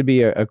like it could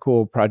be a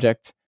cool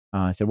project.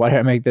 I said, why did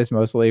I make this?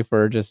 Mostly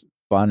for just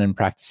fun and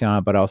practicing on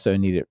it, but also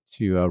need it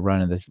to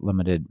run in this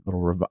limited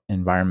little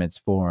environments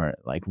for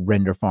like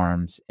render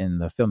farms in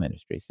the film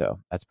industry. So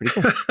that's pretty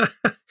cool.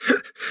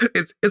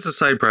 It's a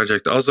side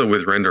project also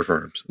with render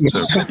farms.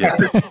 So, yeah.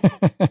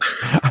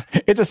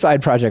 It's a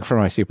side project for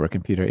my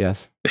supercomputer.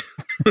 Yes.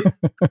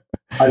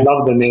 I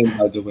love the name,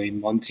 by the way,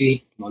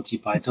 Monty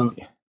Python.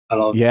 I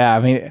love. Yeah, I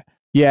mean,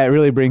 yeah, it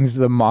really brings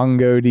the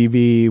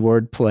MongoDB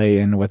wordplay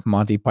in with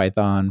Monty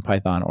Python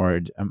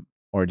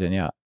origin.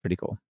 Yeah, pretty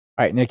cool.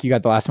 All right, Nick, you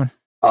got the last one.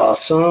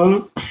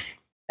 Awesome.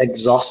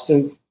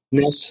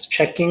 Exhaustiveness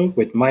checking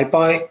with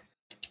MyPy.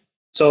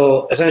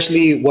 So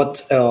essentially,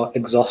 what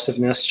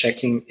exhaustiveness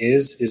checking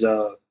is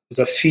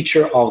a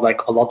feature of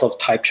like a lot of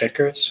type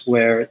checkers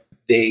where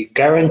they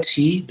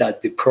guarantee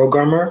that the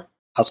programmer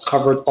has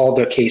covered all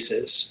their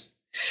cases.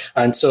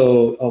 And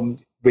so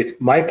with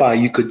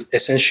MyPy, you could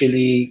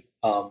essentially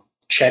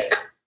check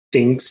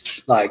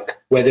things like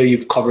whether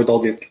you've covered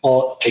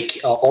all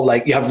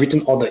like you have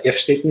written all the if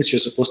statements you're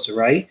supposed to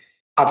write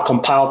at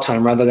compile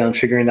time rather than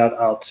figuring that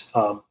out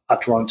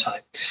at runtime.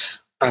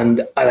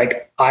 And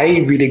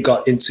I really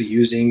got into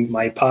using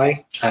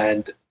MyPy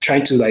and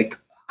trying to like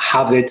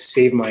have it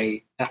save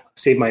my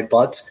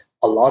butt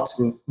a lot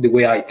in the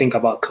way I think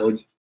about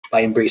code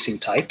by embracing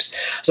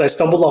types. So I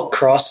stumbled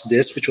across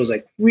this, which was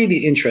like really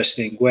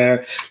interesting,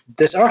 where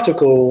this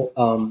article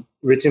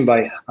written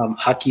by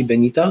Haki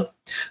Benita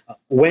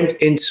went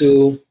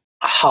into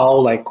how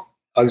like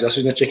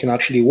exhaustiveness checking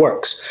actually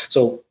works.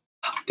 So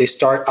they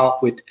start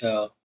out with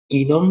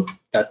enum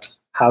that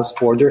has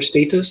order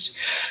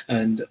status,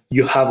 and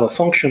you have a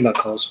function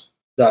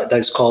that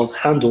is called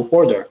handle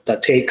order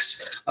that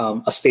takes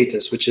a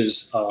status, which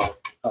is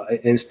an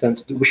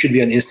instance, which should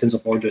be an instance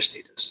of order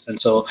status. And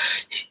so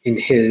in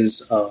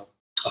his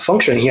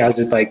function, he has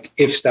it like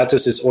if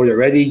status is order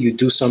ready, you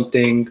do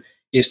something.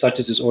 If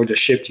status is order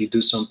shipped, you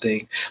do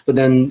something. But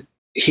then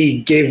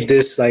he gave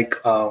this like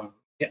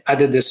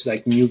added this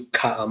like new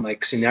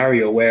like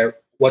scenario where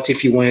what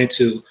if you wanted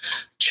to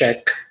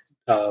check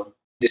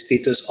the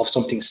status of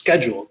something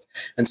scheduled?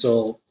 And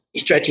so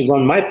he tried to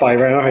run MyPy.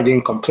 Right now, I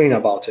didn't complain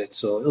about it.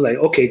 So it was like,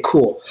 okay,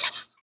 cool.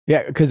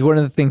 Yeah, because one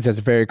of the things that's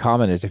very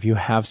common is if you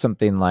have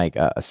something like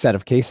a set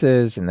of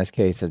cases, in this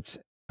case, it's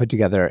put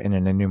together in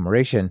an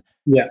enumeration,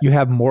 you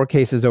have more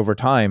cases over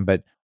time,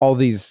 but all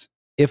these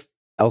if,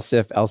 else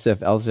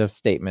if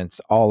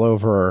statements all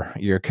over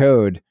your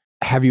code,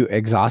 have you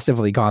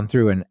exhaustively gone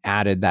through and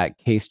added that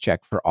case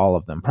check for all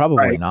of them?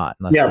 Probably not,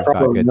 unless you've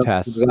got good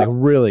tests, exactly. Like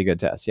really good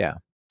tests, yeah.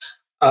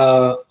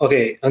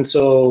 Okay, and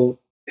so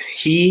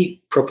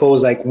he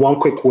proposed like one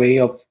quick way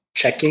of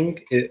checking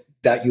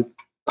that you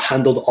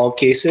handled all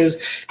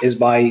cases is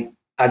by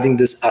adding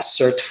this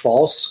assert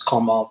false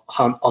comma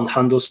on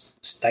handle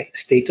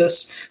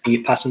status, and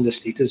you pass in the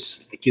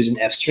status like using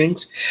f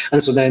strings.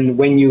 And so then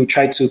when you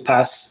try to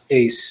pass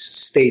a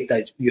state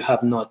that you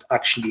have not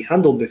actually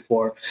handled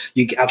before,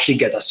 you actually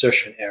get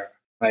assertion error,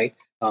 right?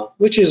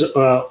 Which is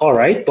all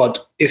right,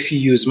 but if you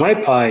use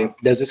MyPy,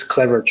 there's this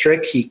clever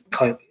trick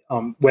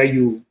where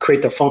you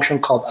create a function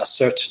called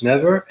assert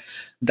never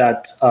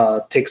that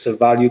takes a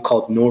value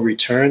called no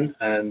return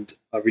and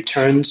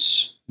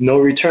returns no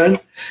return,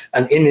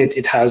 and in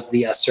it has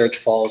the assert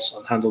false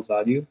on handled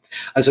value.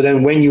 And so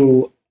then when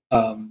you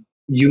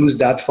use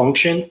that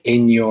function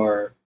in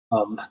your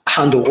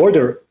handle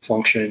order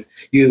function,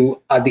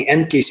 you at the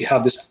end case you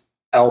have this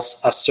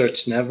else assert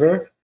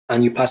never,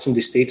 and you pass in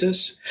the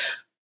status.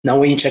 Now,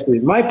 when you check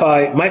with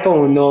MyPy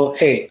will know,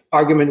 hey,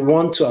 argument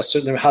 1 to a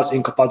certain has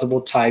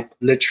incompatible type,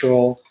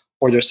 literal,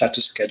 order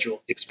status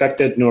schedule,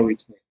 expected, no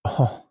return.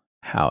 Oh,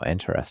 how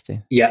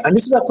interesting. Yeah, and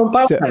this is a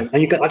compile time,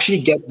 and you can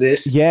actually get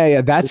this.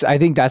 Yeah. I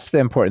think that's the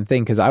important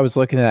thing, because I was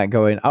looking at that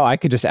going, oh, I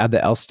could just add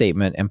the else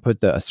statement and put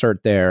the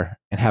assert there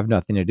and have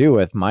nothing to do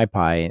with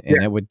MyPy,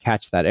 and it would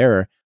catch that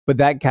error. But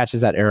that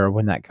catches that error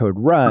when that code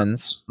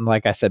runs.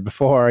 Like I said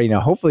before,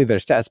 hopefully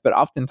there's tests, but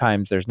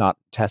oftentimes there's not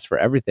tests for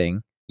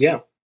everything. Yeah.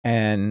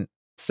 And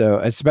so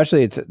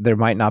especially there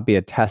might not be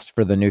a test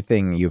for the new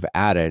thing you've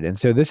added. And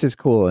so this is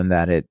cool in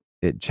that it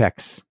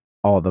checks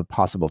all the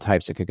possible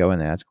types that could go in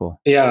there. That's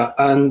cool. Yeah.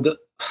 And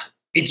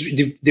it's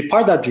the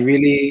part that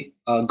really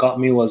got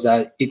me was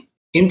that it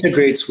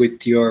integrates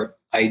with your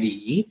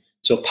IDE.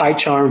 So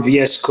PyCharm,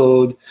 VS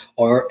Code,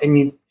 or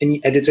any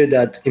editor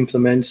that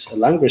implements a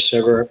language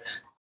server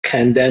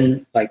can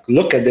then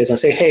look at this and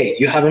say, hey,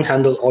 you haven't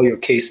handled all your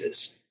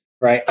cases,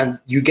 right? And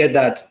you get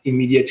that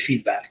immediate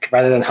feedback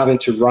rather than having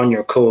to run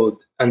your code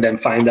and then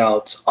find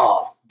out,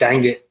 oh,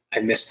 dang it,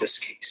 I missed this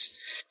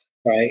case,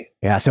 right?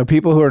 Yeah, so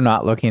people who are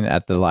not looking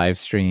at the live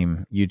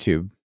stream,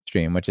 YouTube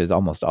stream, which is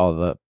almost all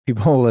the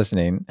people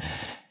listening,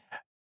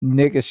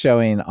 Nick is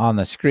showing on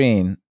the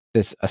screen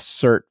this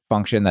assert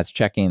function that's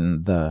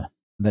checking the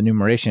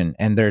enumeration,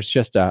 and there's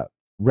just a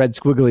red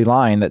squiggly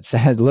line that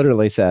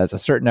literally says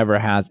assert never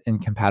has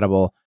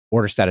incompatible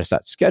order status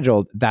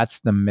scheduled.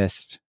 That's the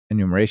missed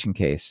enumeration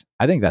case.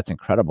 I think that's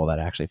incredible that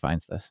it actually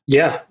finds this.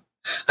 Yeah,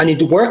 and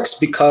it works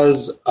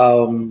because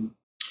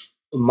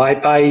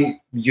MyPy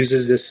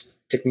uses this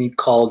technique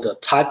called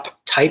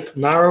type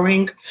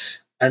narrowing,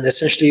 and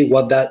essentially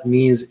what that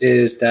means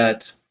is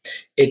that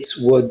it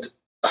would,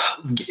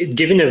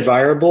 given a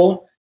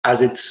variable,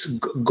 as it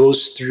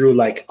goes through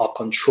a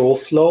control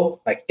flow,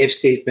 like if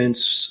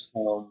statements,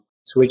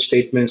 switch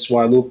statements,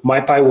 while loop,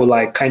 MyPy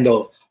will kind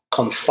of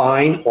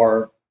confine,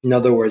 or in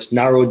other words,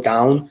 narrow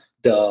down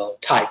the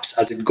types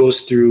as it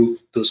goes through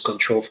those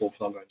control flow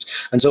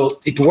programs. And so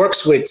it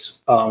works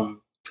with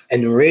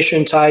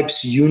enumeration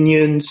types,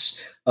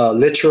 unions,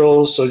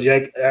 literals. So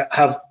I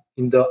have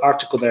in the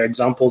article, there are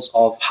examples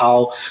of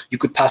how you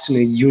could pass in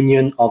a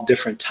union of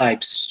different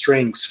types,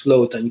 strings,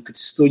 float, and you could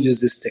still use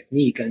this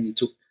technique, and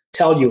it will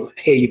tell you,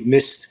 hey, you've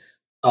missed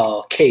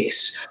a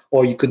case.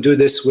 Or you could do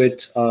this with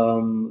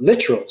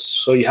literals.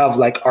 So you have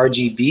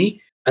RGB,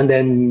 and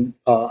then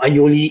and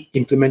you only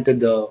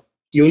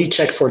you only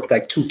check for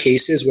 2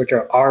 cases, which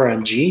are R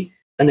and G,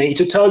 and then it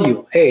will tell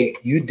you, hey,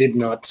 you did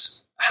not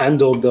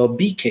handle the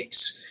B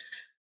case.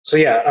 So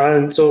yeah,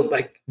 and so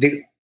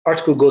the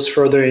article goes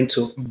further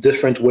into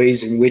different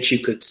ways in which you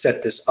could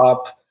set this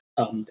up,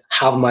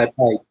 have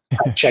MyPy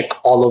check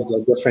all of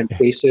the different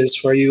cases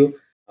for you,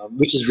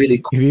 which is really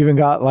cool. You've even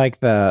got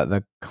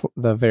the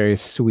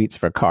various suites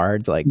for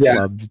cards,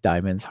 clubs,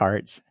 diamonds,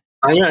 hearts.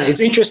 And yeah,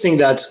 it's interesting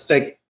that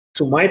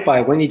to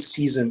MyPy, when it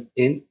sees an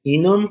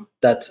enum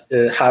that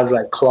has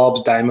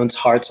clubs, diamonds,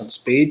 hearts, and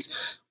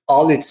spades,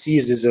 all it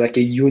sees is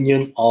a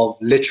union of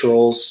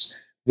literals,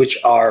 which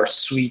are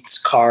sweet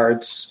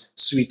cards,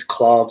 sweet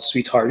clubs,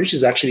 sweet heart, which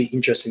is actually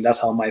interesting.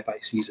 That's how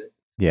MyPy sees it.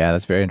 Yeah,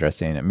 that's very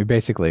interesting. I mean,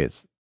 basically,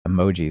 it's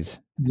emojis.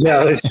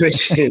 Yeah, it's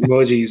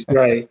emojis,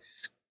 right.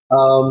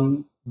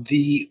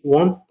 The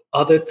one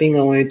other thing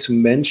I wanted to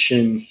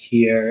mention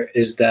here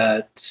is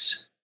that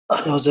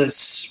there was a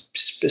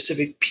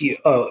specific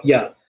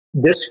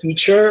this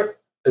feature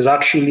is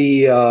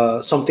actually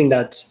something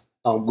that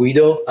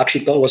Guido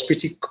actually thought was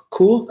pretty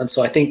cool, and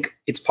so I think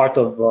it's part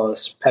of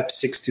PEP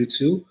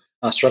 622,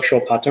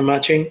 structural pattern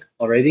matching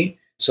already.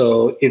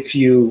 So if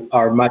you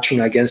are matching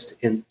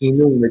against an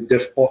enum with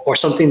or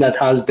something that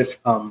has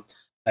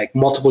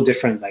multiple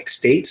different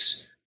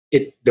states,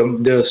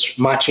 the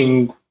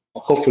matching,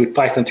 hopefully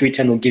Python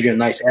 3.10 will give you a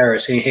nice error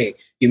saying, hey,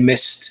 you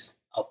missed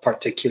a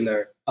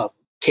particular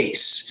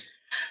case.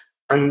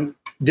 And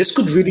this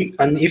could really,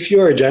 and if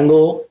you're a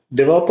Django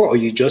developer, or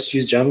you just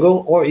use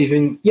Django, or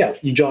even, you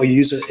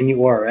use any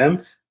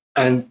ORM,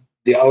 and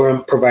the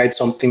ORM provides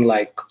something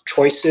like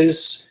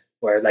choices,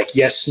 where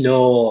yes,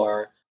 no,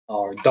 or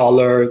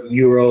dollar,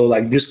 euro,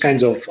 these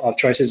kinds of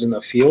choices in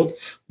the field,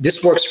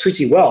 this works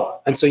pretty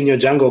well. And so in your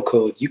Django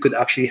code, you could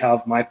actually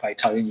have MyPy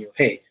telling you,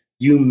 hey,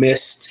 you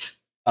missed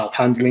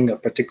handling a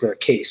particular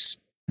case.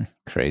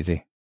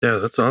 Crazy. Yeah,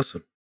 that's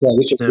awesome. Yeah,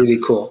 which is really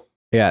cool.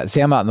 Yeah,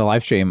 Sam out in the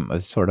live stream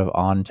was sort of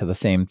on to the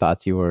same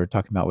thoughts you were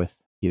talking about with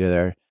Guido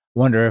there.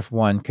 Wonder if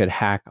one could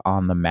hack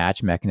on the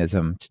match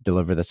mechanism to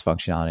deliver this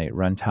functionality at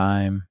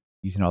runtime,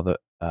 using all the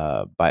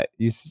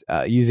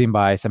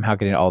by somehow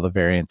getting all the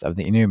variants of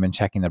the enum and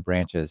checking the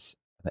branches,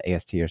 the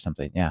AST or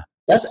something. Yeah,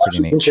 that's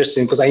actually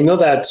interesting, because I know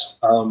that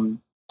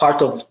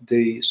part of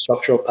the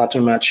structural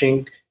pattern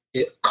matching,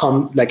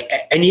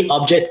 any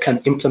object can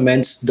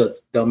implement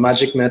the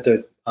magic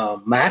method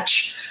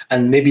match,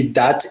 and maybe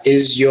that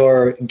is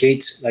your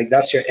gate,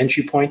 that's your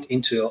entry point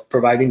into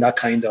providing that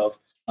kind of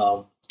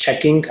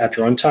checking at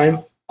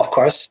runtime. Of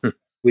course,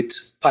 with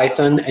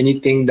Python,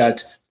 anything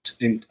that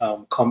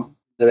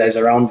is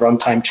around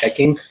runtime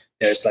checking,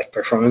 there's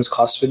performance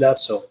costs with that,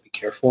 so be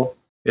careful.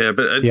 Yeah,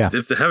 but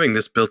if having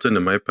this built into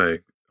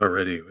MyPy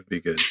already would be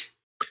good.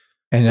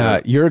 And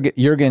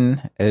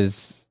Jürgen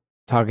is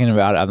talking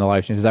about on the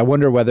live stream. Says, I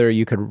wonder whether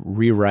you could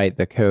rewrite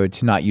the code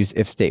to not use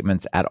if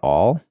statements at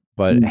all,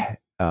 but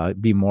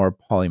be more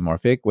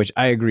polymorphic, which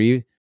I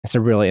agree. It's a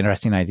really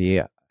interesting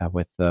idea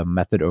with the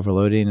method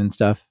overloading and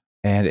stuff.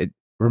 And it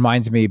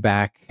reminds me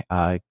back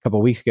a couple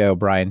of weeks ago,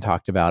 Brian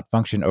talked about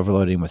function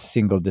overloading with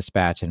single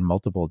dispatch and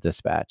multiple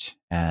dispatch.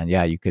 And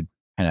yeah, you could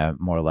kind of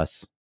more or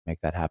less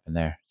make that happen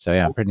there. So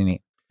yeah, pretty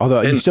neat.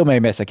 Although you still may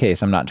miss a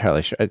case. I'm not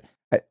entirely sure.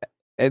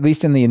 At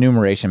least in the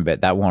enumeration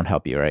bit, that won't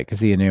help you, right? Because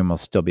the enum will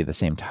still be the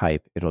same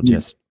type. It'll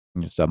just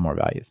have more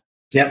values.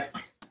 Yep.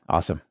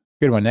 Awesome.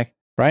 Good one, Nick.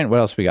 Brian, what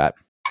else we got?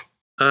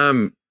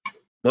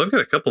 Well, I've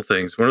got a couple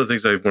things. One of the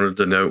things I wanted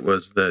to note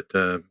was that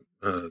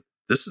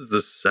this is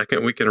the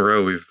second week in a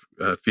row we've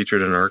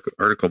featured an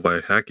article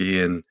by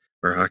Hockey and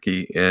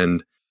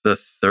the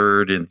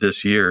third in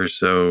this year.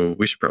 So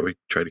we should probably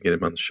try to get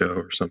him on the show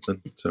or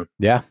something. So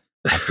yeah,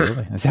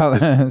 absolutely.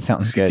 That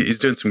sounds good. He's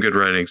doing some good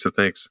writing. So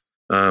thanks.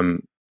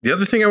 The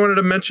other thing I wanted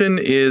to mention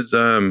is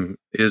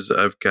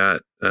I've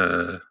got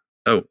by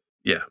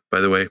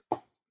the way,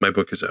 my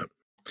book is out.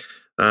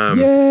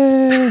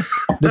 Yeah,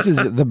 this is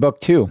the book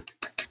too.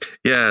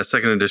 Yeah,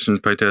 second edition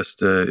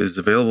PyTest is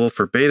available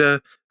for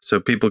beta, so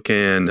people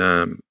can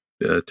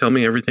tell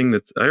me everything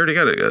that's. I already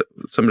got it.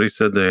 Somebody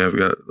said they have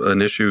got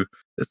an issue.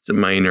 It's a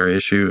minor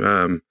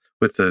issue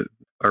with it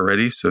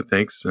already. So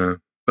thanks.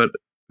 But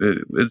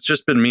it's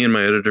just been me and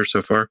my editor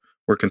so far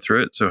working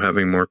through it. So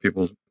having more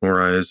people,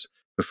 more eyes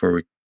before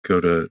we go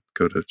to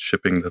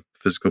shipping the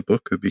physical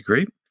book would be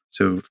great.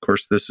 So of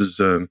course this is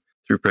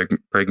through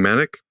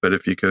Pragmatic, but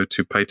if you go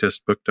to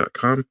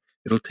pytestbook.com,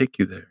 it'll take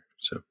you there.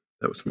 So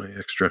that was my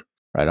extra.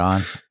 Right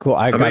on. Cool.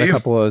 I've got a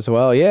couple as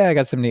well. Yeah, I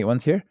got some neat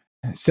ones here.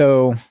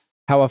 So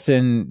how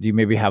often do you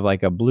maybe have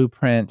like a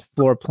blueprint,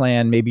 floor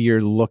plan? Maybe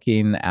you're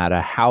looking at a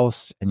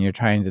house and you're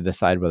trying to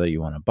decide whether you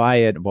want to buy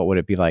it. What would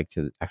it be like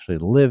to actually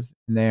live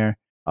in there?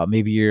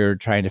 Maybe you're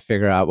trying to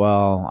figure out,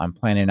 well, I'm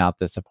planning out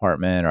this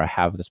apartment or I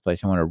have this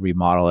place. I want to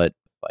remodel it,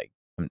 like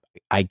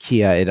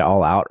IKEA it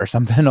all out or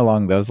something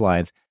along those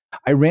lines.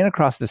 I ran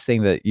across this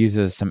thing that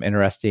uses some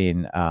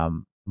interesting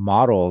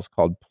models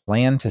called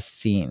plan to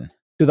scene.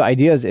 So the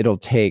idea is it'll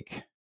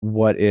take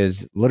what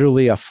is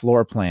literally a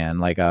floor plan,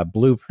 like a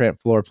blueprint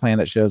floor plan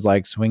that shows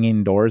like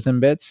swinging doors and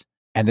bits.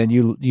 And then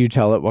you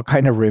tell it what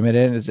kind of room it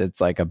is.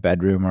 It's like a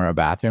bedroom or a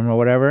bathroom or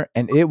whatever.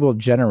 And it will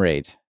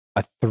generate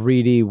a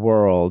 3D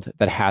world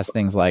that has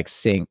things like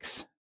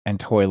sinks and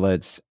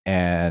toilets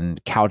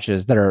and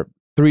couches that are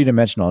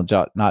three-dimensional,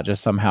 not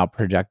just somehow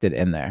projected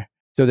in there.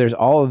 So there's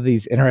all of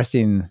these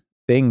interesting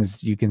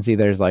things you can see.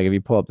 There's like, if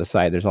you pull up the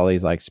site, there's all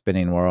these like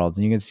spinning worlds,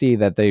 and you can see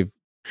that they've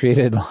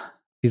created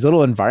these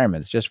little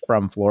environments just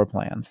from floor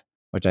plans,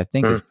 which I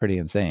think is pretty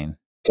insane.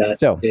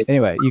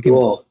 Anyway, you can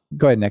go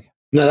ahead, Nick.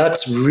 No,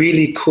 that's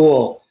really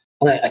cool.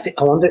 And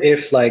I wonder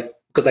if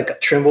because like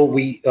at Trimble,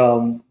 we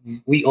own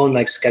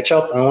like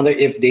SketchUp. I wonder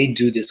if they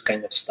do this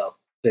kind of stuff.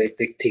 They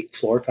take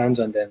floor plans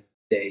and then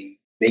they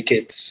make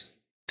it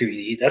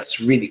 3D. That's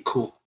really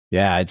cool.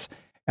 Yeah, it's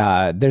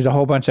there's a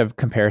whole bunch of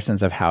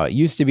comparisons of how it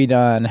used to be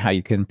done, how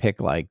you can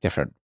pick like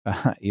different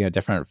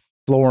different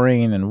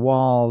flooring and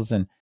walls,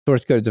 and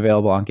source code is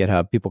available on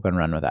GitHub. People can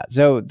run with that.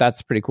 So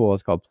that's pretty cool.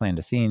 It's called Plan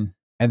to Scene.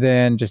 And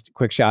then just a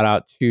quick shout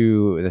out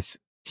to this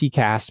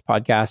TCast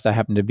podcast I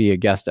happened to be a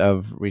guest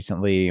of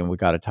recently, and we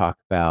got to talk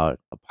about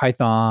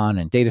Python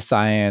and data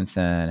science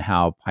and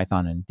how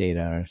Python and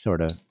data are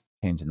sort of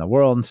changing the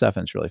world and stuff,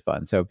 and it's really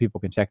fun. So people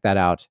can check that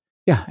out.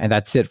 Yeah, and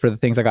that's it for the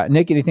things I got.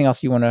 Nick, anything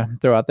else you want to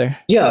throw out there?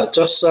 Yeah,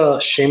 just a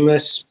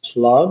shameless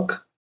plug.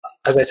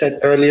 As I said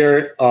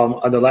earlier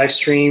on the live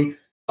stream,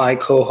 I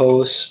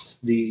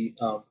co-host the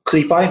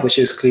ClePy, which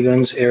is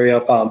Cleveland's area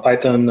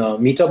Python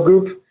meetup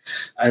group.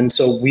 And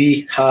so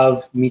we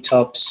have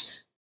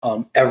meetups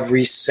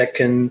every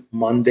second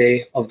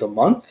Monday of the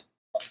month.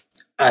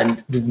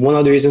 And one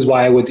of the reasons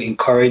why I would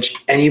encourage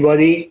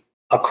anybody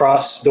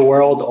across the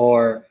world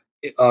or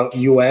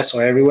US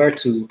or everywhere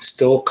to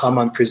still come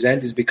and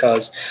present is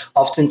because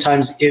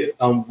oftentimes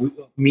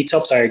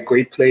meetups are a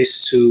great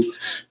place to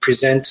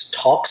present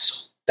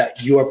talks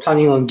that you are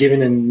planning on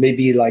giving in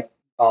maybe like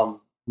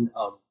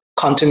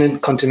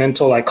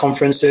continental like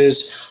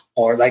conferences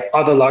or like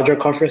other larger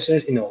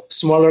conferences,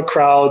 smaller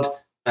crowd,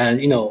 and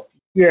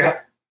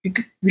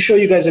we show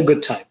you guys a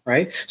good time,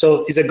 right?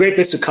 So it's a great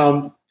place to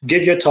come,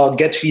 give your talk,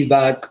 get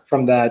feedback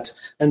from that,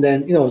 and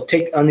then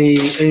take and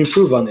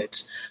improve on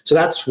it. So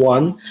that's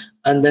one.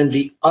 And then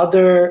the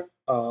other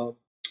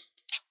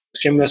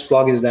shameless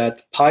plug is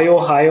that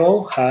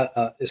PyOhio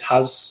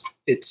has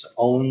its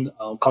own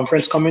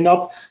conference coming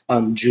up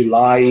on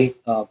July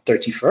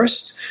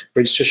 31st.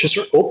 Registrations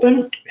are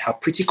open. We have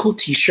pretty cool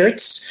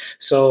T-shirts.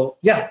 So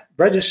yeah,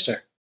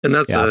 register. And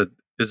that's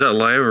is that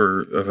live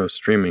or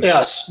streaming?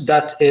 Yes,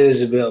 that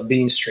is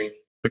being streamed.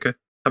 Okay.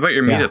 How about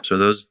your meetups? Are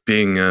those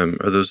being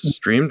are those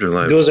streamed or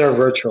live? Those are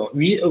virtual.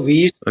 We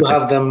used to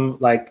have them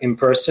like in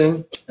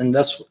person, and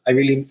that's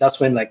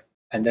when like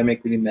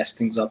pandemic really messed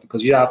things up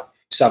because you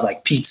just have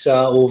like pizza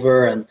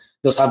over and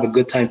just have a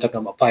good time talking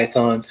about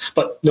Python.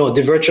 But no,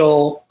 the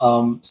virtual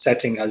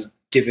setting has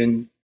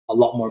given a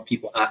lot more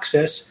people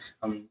access.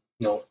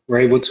 We're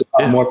able to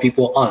have more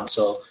people on.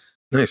 So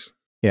nice.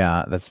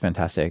 Yeah, that's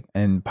fantastic.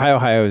 And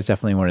PyOhio is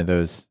definitely one of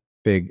those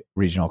big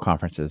regional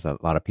conferences that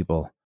a lot of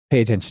people pay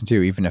attention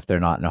to, even if they're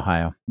not in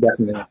Ohio.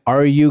 Definitely.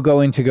 Are you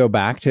going to go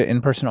back to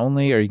in-person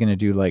only? Are you going to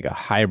do like a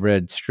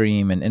hybrid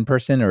stream and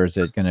in-person, or is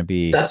it going to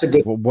be,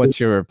 what's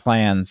your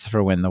plans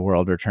for when the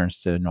world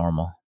returns to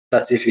normal?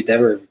 That's if it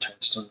ever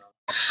returns to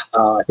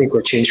normal. I think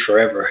we're changed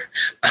forever.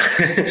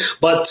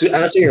 But to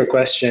answer your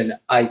question,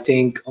 I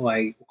think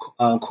my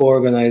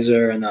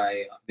co-organizer and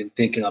I have been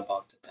thinking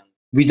about it.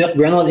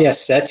 We're not yet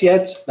set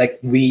yet. Like,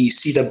 we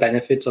see the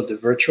benefits of the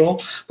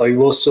virtual, but we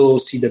also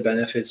see the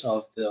benefits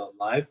of the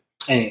live.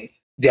 And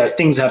there are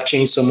things that have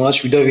changed so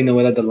much. We don't even know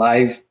whether the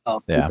live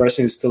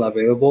person is still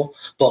available.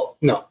 But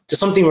no, it's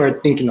something we're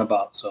thinking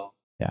about. So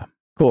yeah,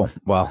 cool.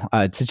 Well,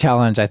 it's a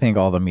challenge. I think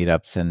all the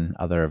meetups and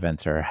other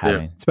events are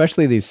having,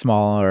 especially these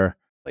smaller,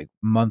 like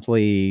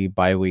monthly,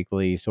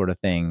 bi-weekly sort of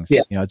things.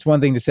 Yeah. It's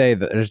one thing to say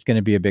that there's going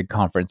to be a big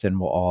conference and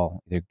we'll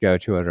all either go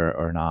to it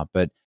or not.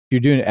 But if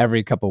you're doing it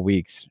every couple of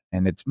weeks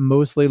and it's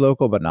mostly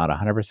local, but not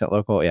 100%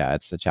 local, yeah,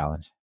 it's a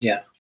challenge.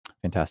 Yeah.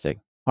 Fantastic.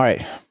 All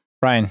right,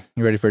 Brian,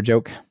 you ready for a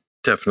joke?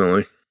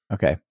 Definitely.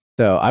 Okay.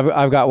 So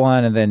I've got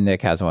one and then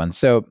Nick has one.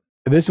 So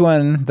this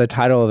one, the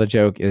title of the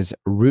joke is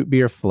Root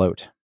Beer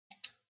Float.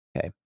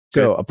 Okay.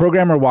 So a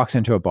programmer walks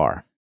into a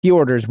bar. He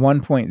orders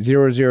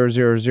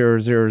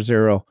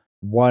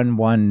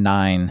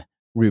 1.000000119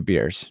 root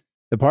beers.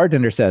 The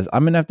bartender says,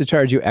 I'm going to have to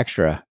charge you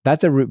extra.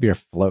 That's a root beer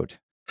float.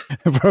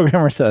 The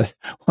programmer says,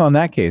 well, in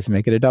that case,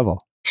 make it a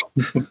double.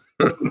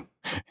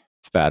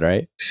 It's bad,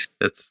 right?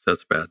 That's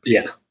bad.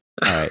 Yeah.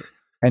 All right.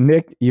 And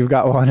Nick, you've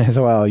got one as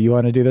well. You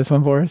want to do this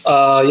one for us?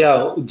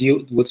 Yeah.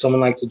 Would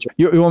someone like to join?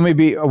 You want me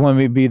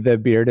to be the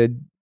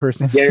bearded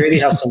person? Yeah, I already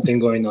have something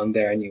going on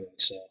there anyway.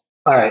 So,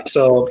 all right.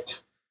 So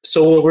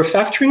will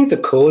refactoring the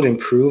code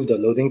improve the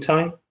loading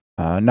time?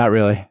 Not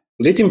really.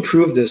 Will it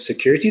improve the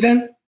security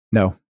then?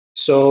 No.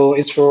 So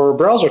it's for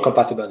browser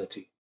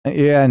compatibility?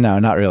 Yeah, no,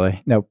 not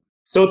really. Nope.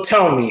 So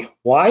tell me,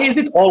 why is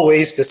it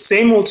always the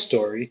same old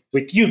story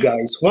with you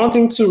guys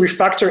wanting to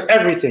refactor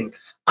everything?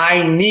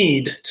 I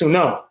need to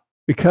know.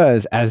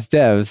 Because as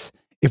devs,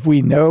 if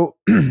we know,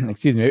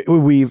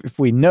 if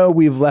we know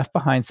we've left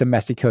behind some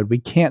messy code, we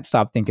can't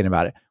stop thinking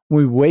about it. When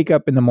we wake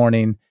up in the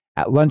morning,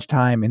 at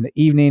lunchtime, in the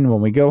evening,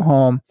 when we go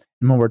home,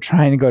 and when we're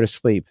trying to go to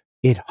sleep,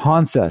 it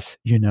haunts us,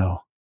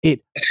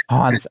 It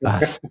haunts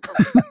us.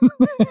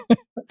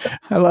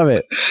 I love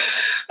it.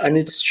 And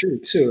it's true,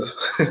 too.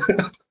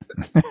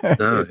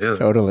 It's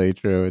totally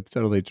true. It's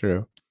totally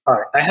true. All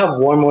right. I have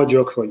one more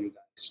joke for you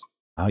guys.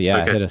 Oh,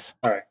 yeah. Hit us.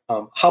 All right.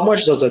 How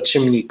much does a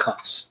chimney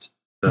cost?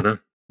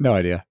 No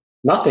idea.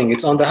 Nothing.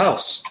 It's on the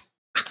house.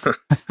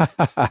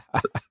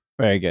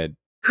 Very good.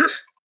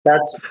 I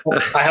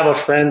have a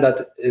friend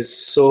that is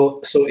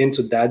so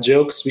into dad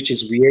jokes, which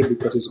is weird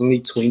because he's only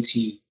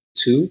 22.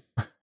 So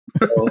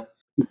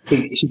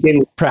he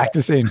been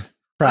practicing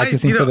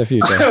for the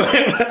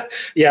future.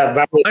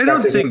 Yeah, I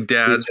don't think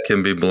dads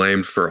can be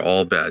blamed for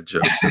all bad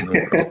jokes in the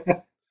world.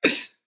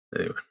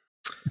 Anyway,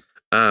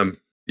 I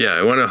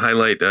want to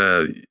highlight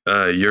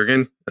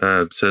Jürgen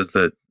says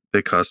that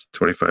they cost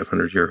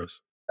 2,500 euros.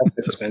 That's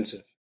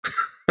expensive.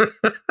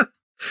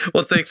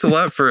 Well, thanks a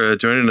lot for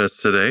joining us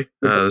today.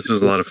 This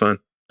was a lot of fun.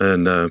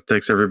 And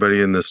thanks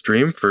everybody in the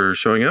stream for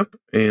showing up.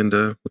 And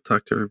we'll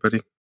talk to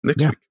everybody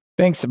next week.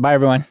 Thanks. Bye,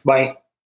 everyone. Bye.